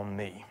 This one's on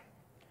me.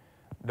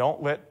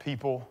 Don't let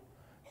people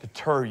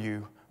deter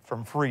you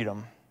from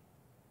freedom.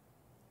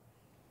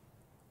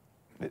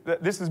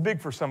 This is big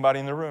for somebody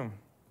in the room.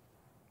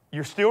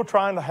 You're still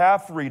trying to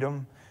have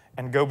freedom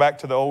and go back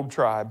to the old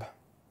tribe,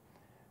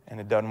 and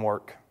it doesn't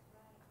work.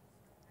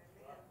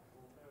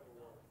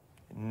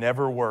 It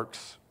never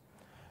works.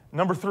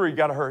 Number 3,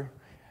 got to hurry.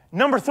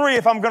 Number 3,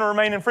 if I'm going to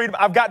remain in freedom,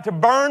 I've got to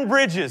burn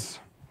bridges.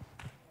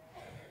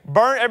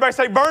 Everybody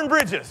say burn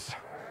bridges.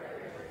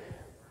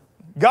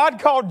 God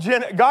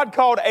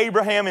called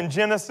Abraham in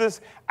Genesis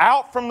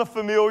out from the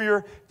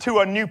familiar to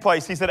a new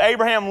place. He said,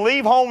 Abraham,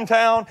 leave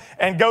hometown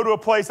and go to a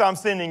place I'm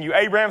sending you.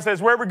 Abraham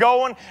says, where are we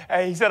going?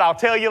 And he said, I'll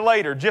tell you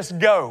later. Just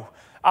go.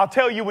 I'll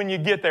tell you when you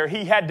get there.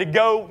 He had to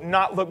go,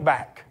 not look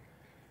back.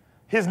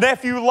 His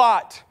nephew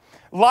Lot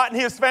and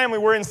his family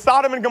were in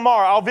Sodom and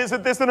Gomorrah. I'll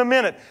visit this in a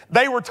minute.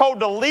 They were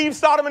told to leave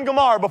Sodom and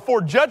Gomorrah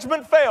before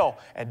judgment fell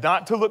and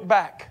not to look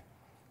back.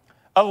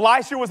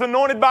 Elisha was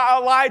anointed by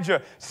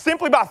Elijah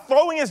simply by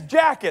throwing his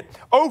jacket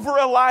over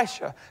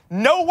Elisha.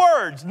 No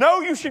words.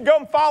 No, you should go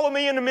and follow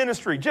me into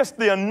ministry. Just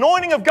the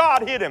anointing of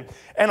God hit him.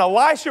 And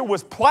Elisha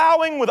was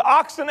plowing with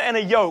oxen and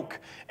a yoke.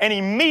 And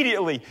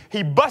immediately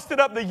he busted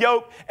up the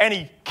yoke and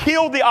he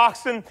killed the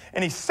oxen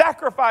and he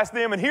sacrificed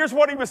them. And here's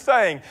what he was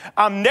saying.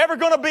 I'm never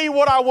going to be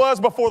what I was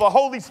before the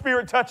Holy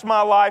Spirit touched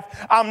my life.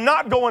 I'm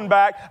not going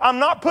back. I'm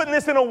not putting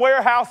this in a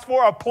warehouse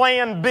for a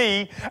plan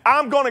B.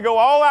 I'm going to go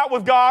all out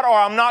with God or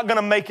I'm not going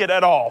to make it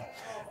at all.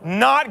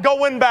 Not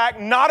going back,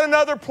 not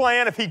another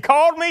plan. If he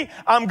called me,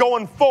 I'm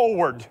going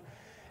forward.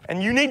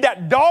 And you need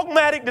that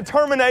dogmatic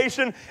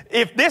determination.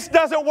 If this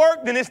doesn't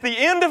work, then it's the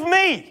end of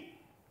me.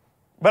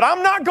 But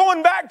I'm not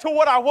going back to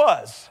what I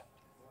was.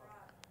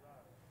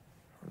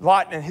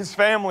 Lot and his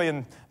family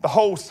and the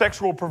whole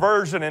sexual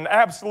perversion and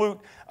absolute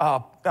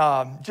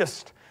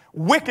just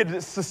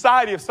wicked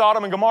society of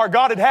Sodom and Gomorrah.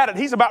 God had it.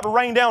 He's about to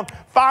rain down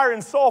fire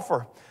and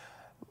sulfur.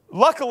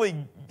 Luckily,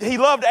 he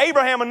loved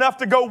Abraham enough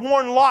to go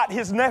warn Lot,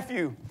 his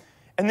nephew.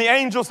 And the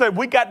angel said,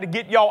 we got to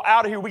get y'all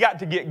out of here. We got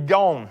to get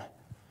gone.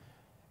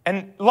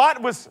 And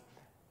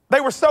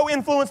they were so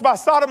influenced by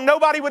Sodom,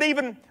 nobody would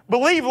even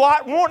believe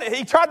Lot.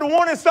 He tried to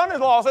warn his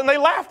son-in-laws, and they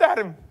laughed at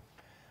him.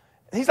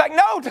 He's like,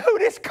 no, dude,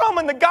 it's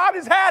coming. The God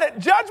has had it.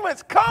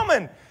 Judgment's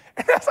coming.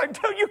 And I was like,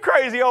 dude, you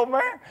crazy old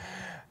man.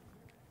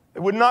 They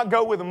would not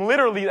go with him.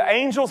 Literally, the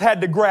angels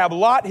had to grab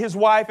Lot, his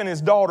wife, and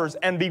his daughters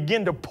and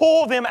begin to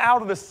pull them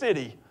out of the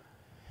city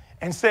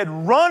and said,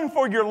 run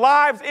for your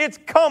lives. It's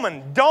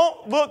coming.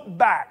 Don't look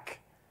back.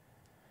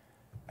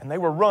 And they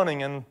were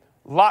running, and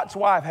Lot's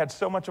wife had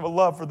so much of a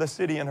love for the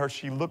city in her,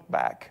 she looked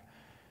back.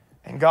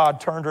 And God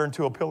turned her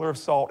into a pillar of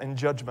salt in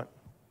judgment.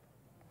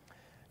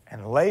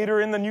 And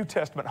later in the New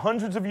Testament,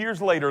 hundreds of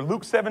years later,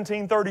 Luke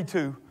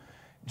 17:32,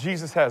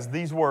 Jesus has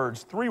these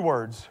words, 3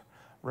 words.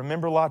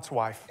 Remember Lot's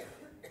wife.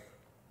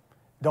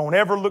 Don't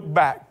ever look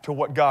back to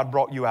what God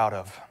brought you out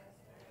of.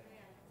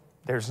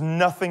 There's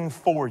nothing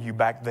for you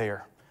back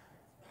there.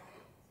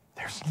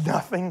 There's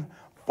nothing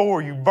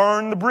for you.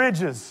 Burn the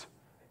bridges.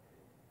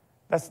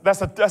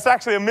 That's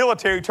actually a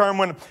military term.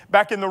 When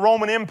back in the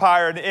Roman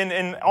Empire,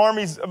 in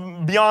armies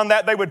beyond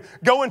that, they would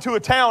go into a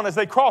town. As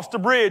they crossed a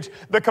bridge,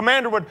 the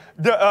commander would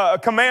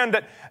command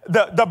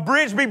that the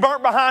bridge be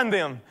burnt behind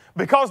them,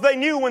 because they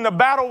knew when the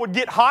battle would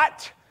get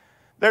hot,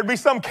 there'd be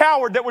some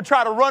coward that would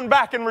try to run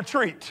back and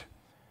retreat.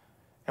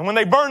 And when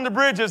they burned the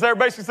bridges, they were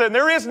basically saying,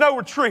 there is no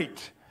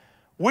retreat.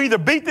 We either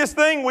beat this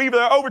thing, we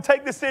either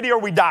overtake the city, or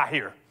we die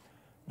here.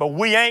 But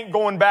we ain't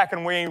going back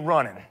and we ain't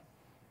running.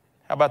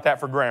 How about that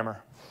for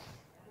grammar?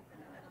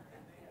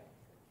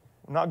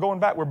 We're not going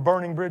back, we're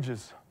burning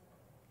bridges.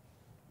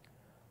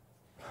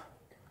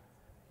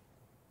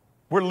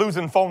 We're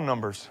losing phone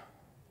numbers.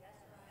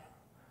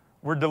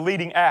 We're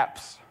deleting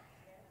apps.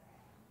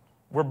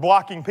 We're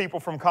blocking people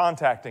from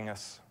contacting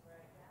us.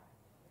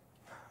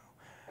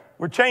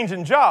 We're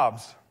changing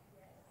jobs.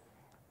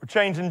 We're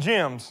changing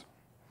gyms.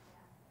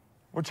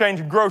 We're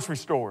changing grocery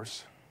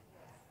stores.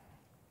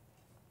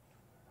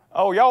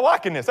 Oh, y'all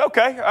liking this?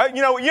 Okay.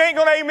 You ain't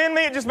going to amen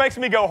me. It just makes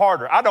me go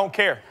harder. I don't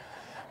care.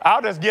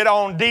 I'll just get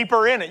on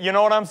deeper in it. You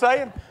know what I'm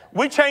saying?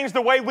 We changed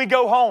the way we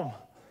go home.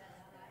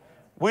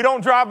 We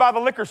don't drive by the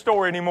liquor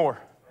store anymore.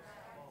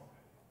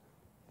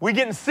 We're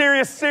getting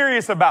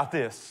serious about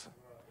this.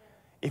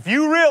 If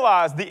you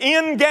realize the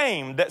end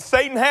game that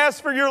Satan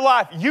has for your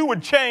life, you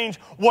would change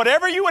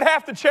whatever you would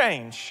have to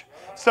change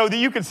so that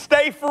you could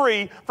stay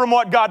free from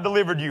what God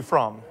delivered you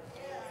from.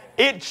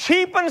 It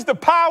cheapens the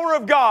power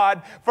of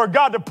God for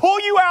God to pull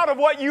you out of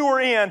what you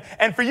were in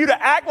and for you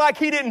to act like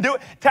He didn't do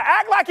it, to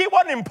act like it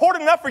wasn't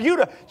important enough for you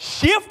to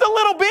shift a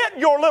little bit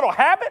your little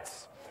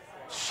habits,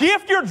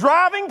 shift your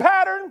driving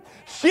pattern,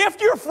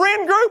 shift your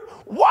friend group.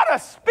 What a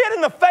spit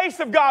in the face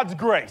of God's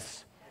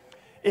grace.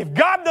 If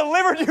God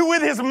delivered you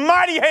with His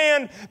mighty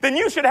hand, then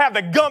you should have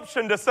the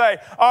gumption to say,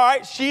 all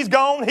right, she's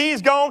gone,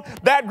 he's gone,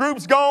 that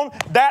group's gone,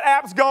 that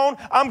app's gone,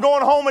 I'm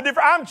going home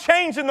I'm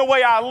changing the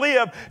way I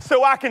live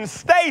so I can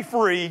stay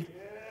free.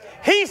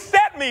 He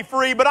set me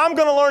free, but I'm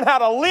going to learn how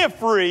to live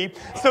free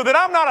so that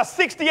I'm not a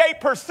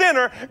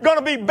 68%er going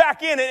to be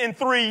back in it in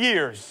 3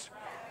 years.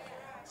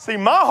 See,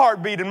 my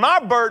heartbeat and my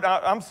burden,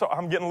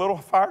 I'm getting a little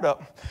fired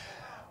up.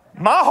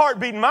 My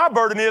heartbeat and my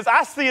burden is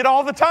I see it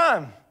all the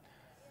time.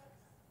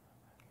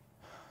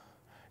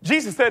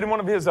 Jesus said in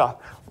one of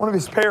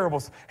his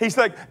parables, he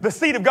said, the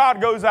seed of God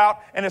goes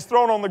out and is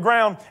thrown on the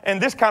ground,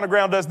 and this kind of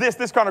ground does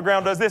this kind of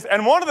ground does this.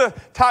 And one of the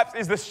types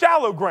is the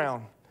shallow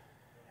ground.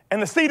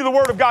 And the seed of the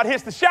Word of God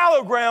hits the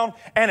shallow ground,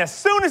 and as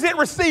soon as it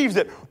receives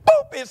it,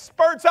 boop, it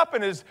spurts up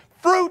and there's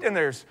fruit and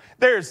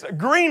there's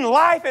green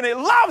life, and it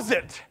loves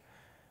it.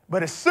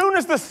 But as soon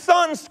as the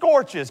sun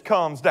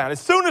comes down,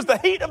 as soon as the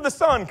heat of the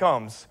sun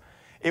comes,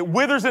 it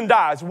withers and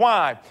dies.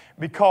 Why?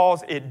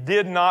 Because it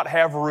did not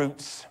have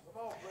roots.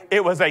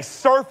 It was a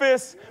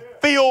surface,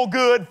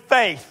 feel-good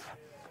faith.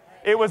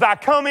 It was I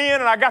come in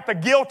and I got the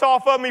guilt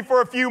off of me for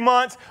a few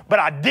months, but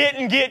I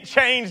didn't get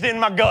changed in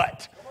my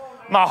gut.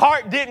 My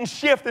heart didn't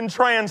shift and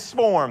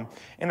transform.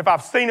 And if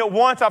I've seen it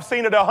once, I've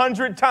seen it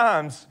 100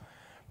 times.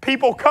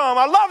 People come,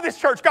 I love this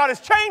church. God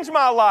has changed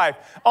my life.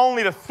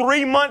 Only to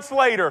 3 months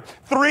later,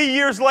 3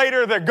 years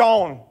later, they're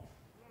gone.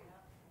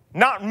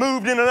 Not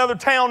moved in another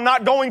town,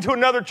 not going to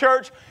another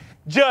church,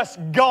 just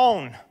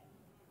gone.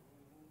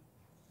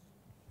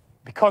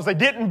 Because they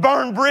didn't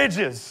burn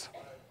bridges.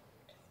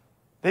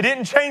 They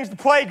didn't change the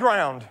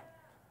playground.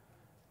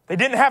 They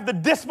didn't have the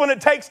discipline it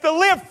takes to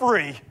live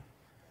free.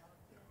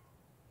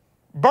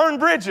 Burn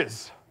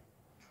bridges.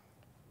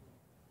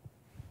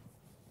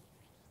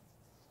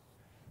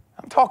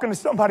 I'm talking to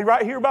somebody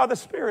right here by the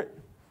Spirit.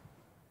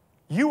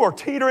 You are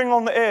teetering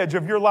on the edge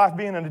of your life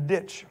being in a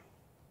ditch.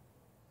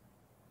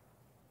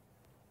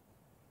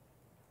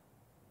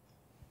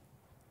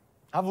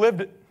 I've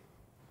lived it.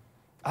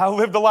 I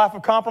lived a life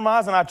of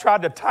compromise, and I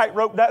tried to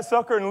tightrope that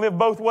sucker and live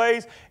both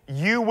ways.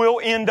 You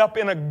will end up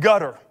in a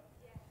gutter.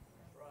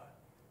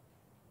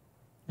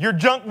 Your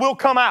junk will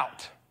come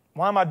out.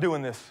 Why am I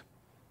doing this?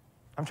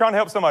 I'm trying to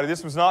help somebody.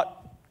 This was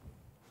not.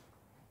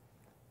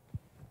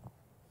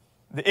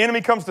 The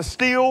enemy comes to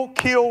steal,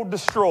 kill,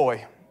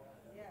 destroy.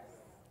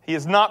 He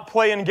is not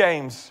playing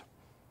games.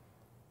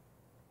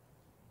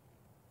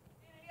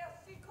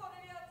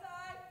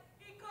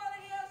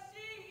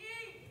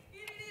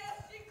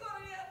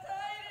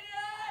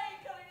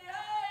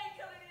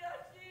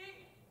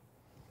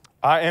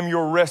 I am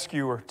your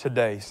rescuer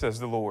today, says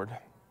the Lord.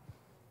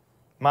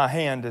 My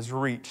hand is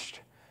reached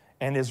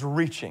and is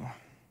reaching.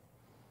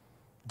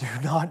 Do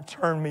not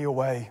turn me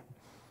away.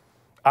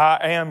 I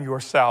am your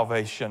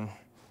salvation.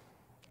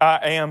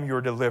 I am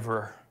your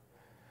deliverer.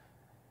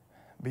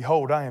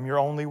 Behold, I am your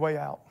only way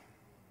out,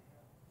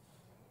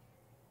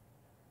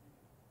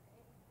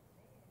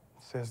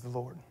 says the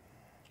Lord.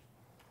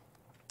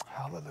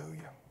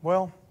 Hallelujah.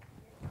 Well,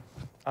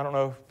 I don't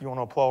know if you want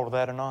to applaud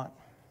that or not.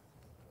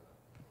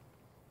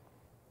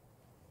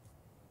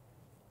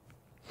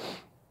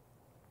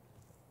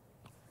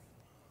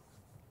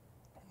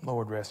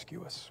 Lord,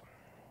 rescue us.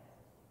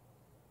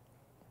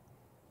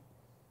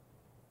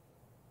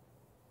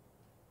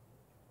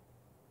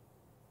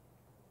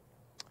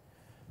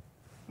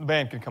 The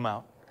band can come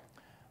out.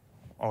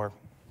 or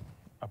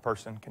a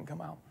person can come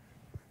out.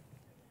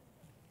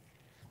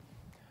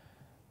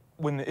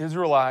 When the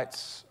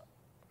Israelites,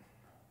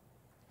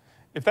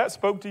 if that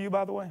spoke to you,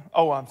 by the way,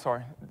 oh, I'm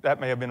sorry.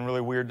 That may have been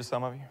really weird to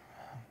some of you.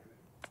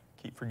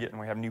 Keep forgetting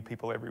we have new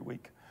people every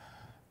week.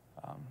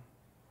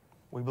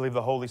 We believe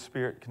the Holy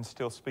Spirit can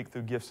still speak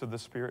through gifts of the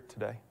Spirit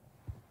today.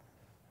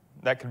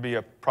 That could be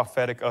a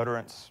prophetic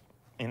utterance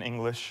in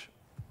English.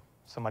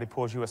 Somebody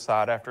pulls you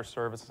aside after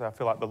service and says, I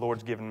feel like the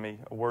Lord's given me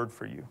a word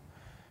for you.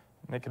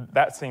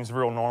 That seems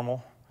real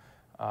normal.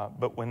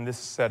 But when this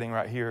setting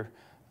right here,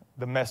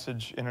 the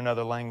message in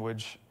another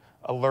language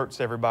alerts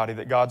everybody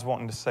that God's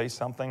wanting to say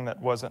something that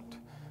wasn't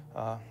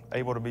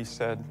able to be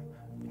said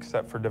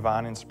except for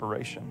divine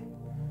inspiration.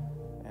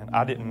 And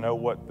I didn't know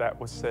what that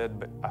was said,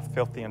 but I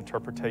felt the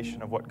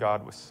interpretation of what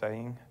God was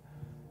saying.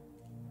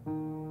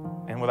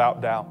 And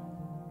without doubt,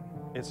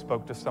 it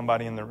spoke to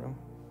somebody in the room.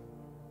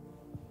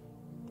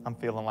 I'm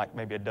feeling like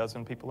maybe a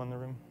dozen people in the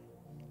room.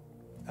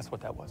 That's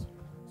what that was.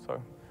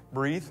 So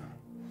breathe.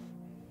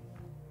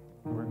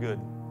 We're good.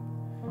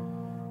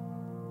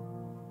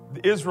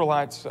 The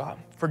Israelites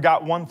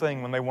forgot one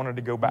thing when they wanted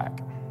to go back.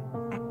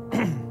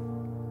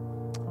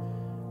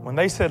 When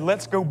they said,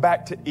 let's go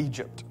back to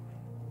Egypt,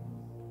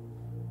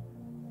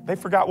 they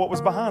forgot what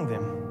was behind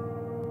them.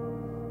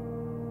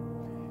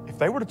 If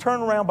they were to turn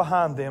around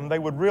behind them, they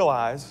would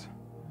realize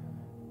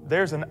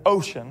there's an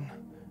ocean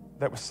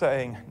that was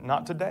saying,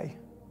 not today.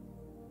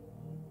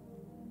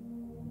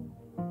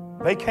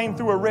 They came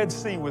through a Red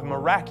Sea with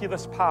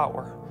miraculous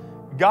power.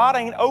 God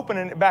ain't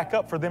opening it back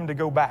up for them to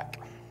go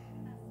back.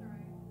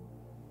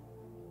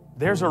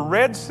 There's a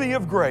Red Sea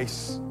of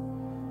grace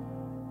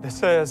that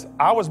says,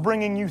 I was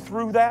bringing you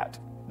through that.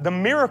 The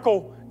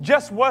miracle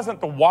just wasn't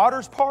the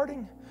waters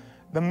parting.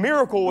 The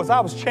miracle was I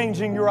was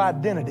changing your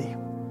identity.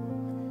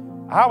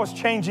 I was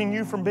changing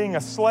you from being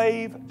a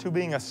slave to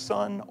being a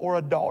son or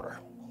a daughter.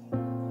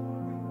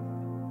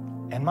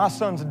 And my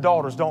sons and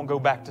daughters don't go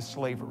back to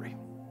slavery.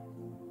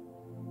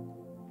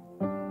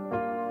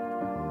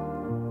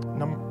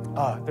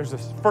 There's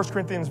this 1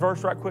 Corinthians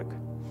verse right quick.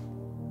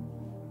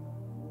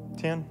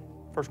 10.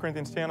 1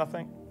 Corinthians 10, I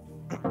think.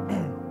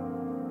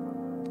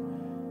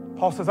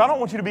 Paul says, I don't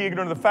want you to be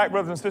ignorant of the fact,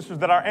 brothers and sisters,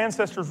 that our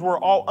ancestors were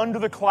all under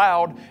the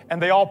cloud and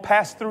they all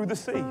passed through the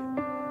sea.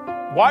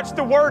 Watch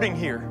the wording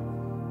here.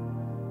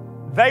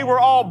 They were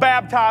all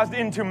baptized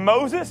into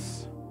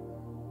Moses,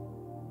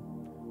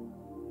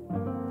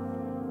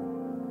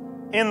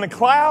 in the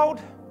cloud,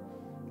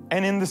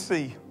 and in the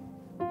sea.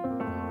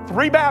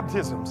 3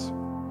 baptisms.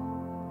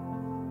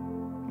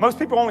 Most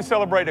people only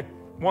celebrate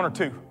 1 or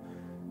 2.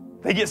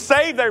 They get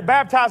saved, they're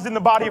baptized in the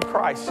body of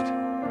Christ.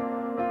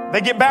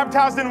 They get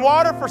baptized in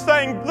water for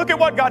saying, look at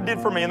what God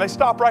did for me, and they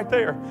stop right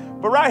there.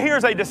 But right here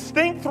is a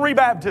distinct 3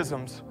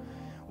 baptisms.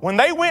 When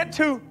they went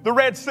to the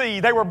Red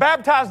Sea, they were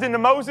baptized into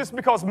Moses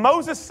because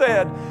Moses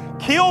said,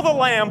 kill the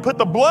lamb, put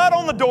the blood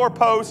on the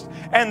doorpost,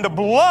 and the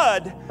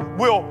blood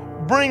will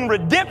bring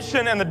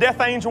redemption and the death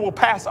angel will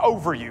pass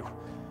over you.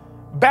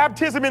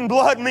 Baptism in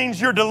blood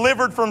means you're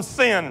delivered from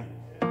sin.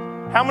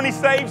 How many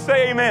saved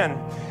say amen?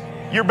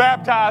 You're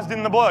baptized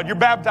in the blood. You're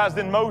baptized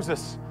in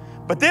Moses.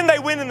 But then they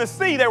went in the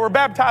sea. They were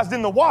baptized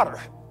in the water.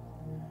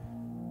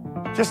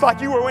 Just like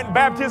you went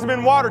baptism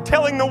in water,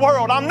 telling the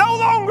world, I'm no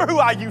longer who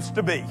I used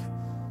to be.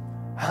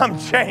 I'm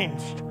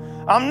changed.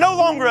 I'm no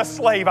longer a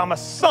slave. I'm a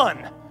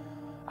son.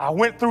 I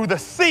went through the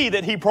sea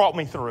that he brought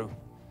me through.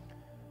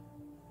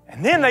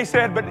 And then they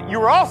said, but you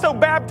were also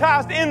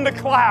baptized in the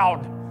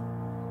cloud.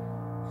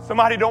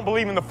 Somebody don't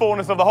believe in the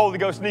fullness of the Holy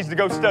Ghost needs to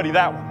go study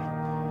that one.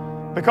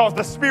 Because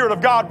the Spirit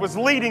of God was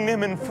leading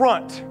them in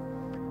front.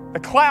 The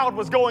cloud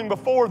was going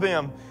before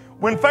them.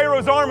 When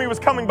Pharaoh's army was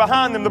coming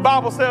behind them, the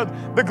Bible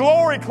said the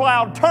glory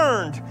cloud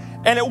turned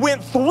and it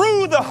went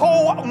through the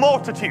whole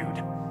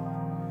multitude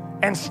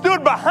and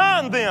stood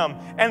behind them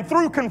and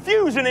threw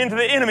confusion into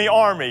the enemy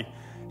army,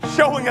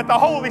 showing that the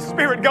Holy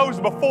Spirit goes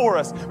before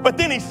us. But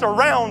then he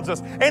surrounds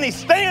us and he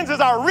stands as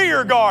our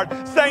rear guard,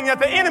 saying that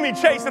the enemy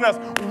chasing us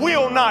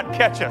will not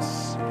catch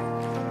us.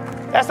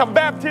 That's a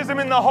baptism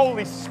in the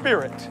Holy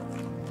Spirit.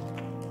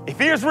 If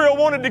Israel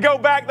wanted to go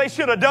back, they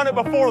should have done it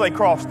before they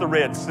crossed the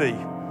Red Sea.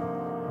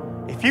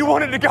 If you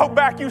wanted to go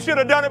back, you should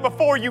have done it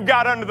before you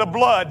got under the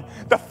blood,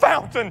 the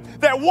fountain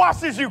that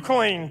washes you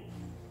clean.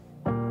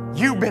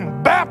 You've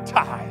been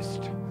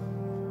baptized.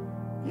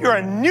 You're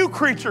a new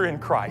creature in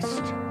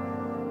Christ.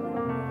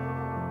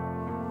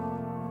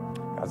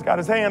 God's got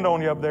his hand on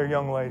you up there,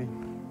 young lady.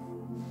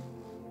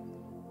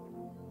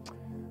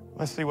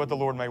 Let's see what the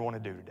Lord may want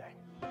to do today.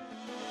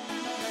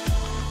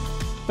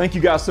 Thank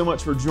you guys so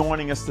much for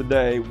joining us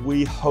today.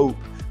 We hope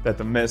that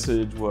the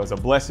message was a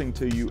blessing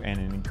to you and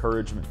an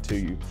encouragement to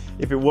you.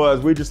 If it was,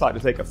 we'd just like to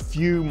take a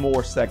few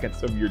more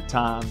seconds of your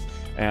time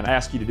and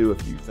ask you to do a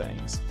few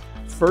things.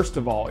 First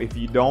of all, if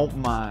you don't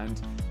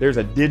mind, there's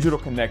a digital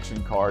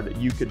connection card that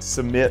you could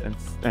submit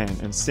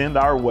and send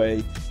our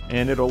way,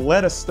 and it'll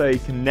let us stay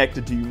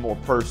connected to you more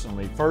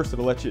personally. First,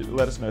 it'll let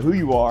us know who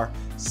you are.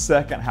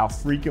 Second, how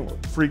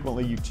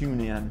frequently you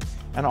tune in.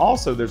 And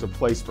also, there's a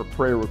place for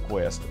prayer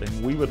requests,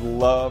 and we would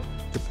love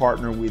to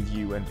partner with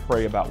you and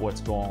pray about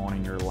what's going on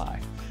in your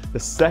life. The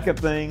second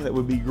thing that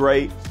would be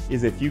great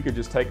is if you could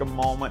just take a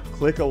moment,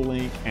 click a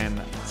link, and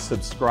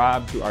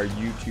subscribe to our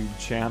YouTube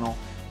channel.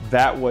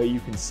 That way you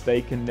can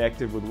stay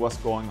connected with what's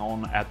going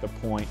on at The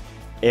Point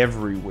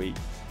every week.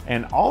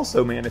 And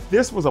also, man, if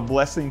this was a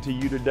blessing to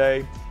you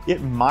today,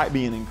 it might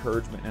be an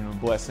encouragement and a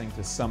blessing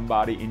to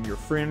somebody in your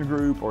friend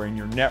group or in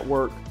your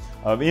network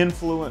of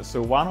influence.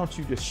 So why don't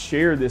you just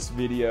share this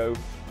video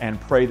and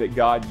pray that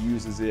God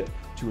uses it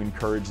to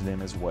encourage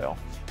them as well.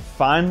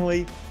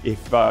 Finally, if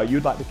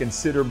you'd like to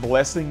consider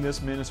blessing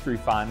this ministry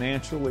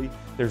financially,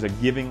 there's a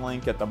giving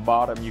link at the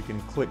bottom. You can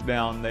click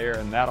down there,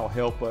 and that'll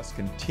help us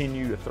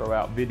continue to throw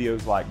out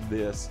videos like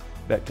this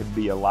that could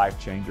be a life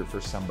changer for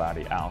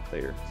somebody out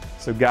there.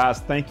 So guys,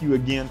 thank you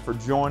again for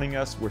joining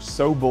us. We're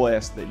so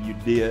blessed that you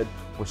did.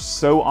 We're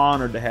so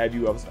honored to have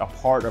you as a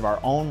part of our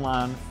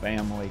online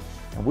family.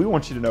 And we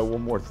want you to know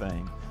one more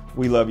thing.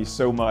 We love you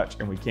so much,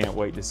 and we can't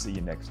wait to see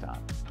you next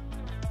time.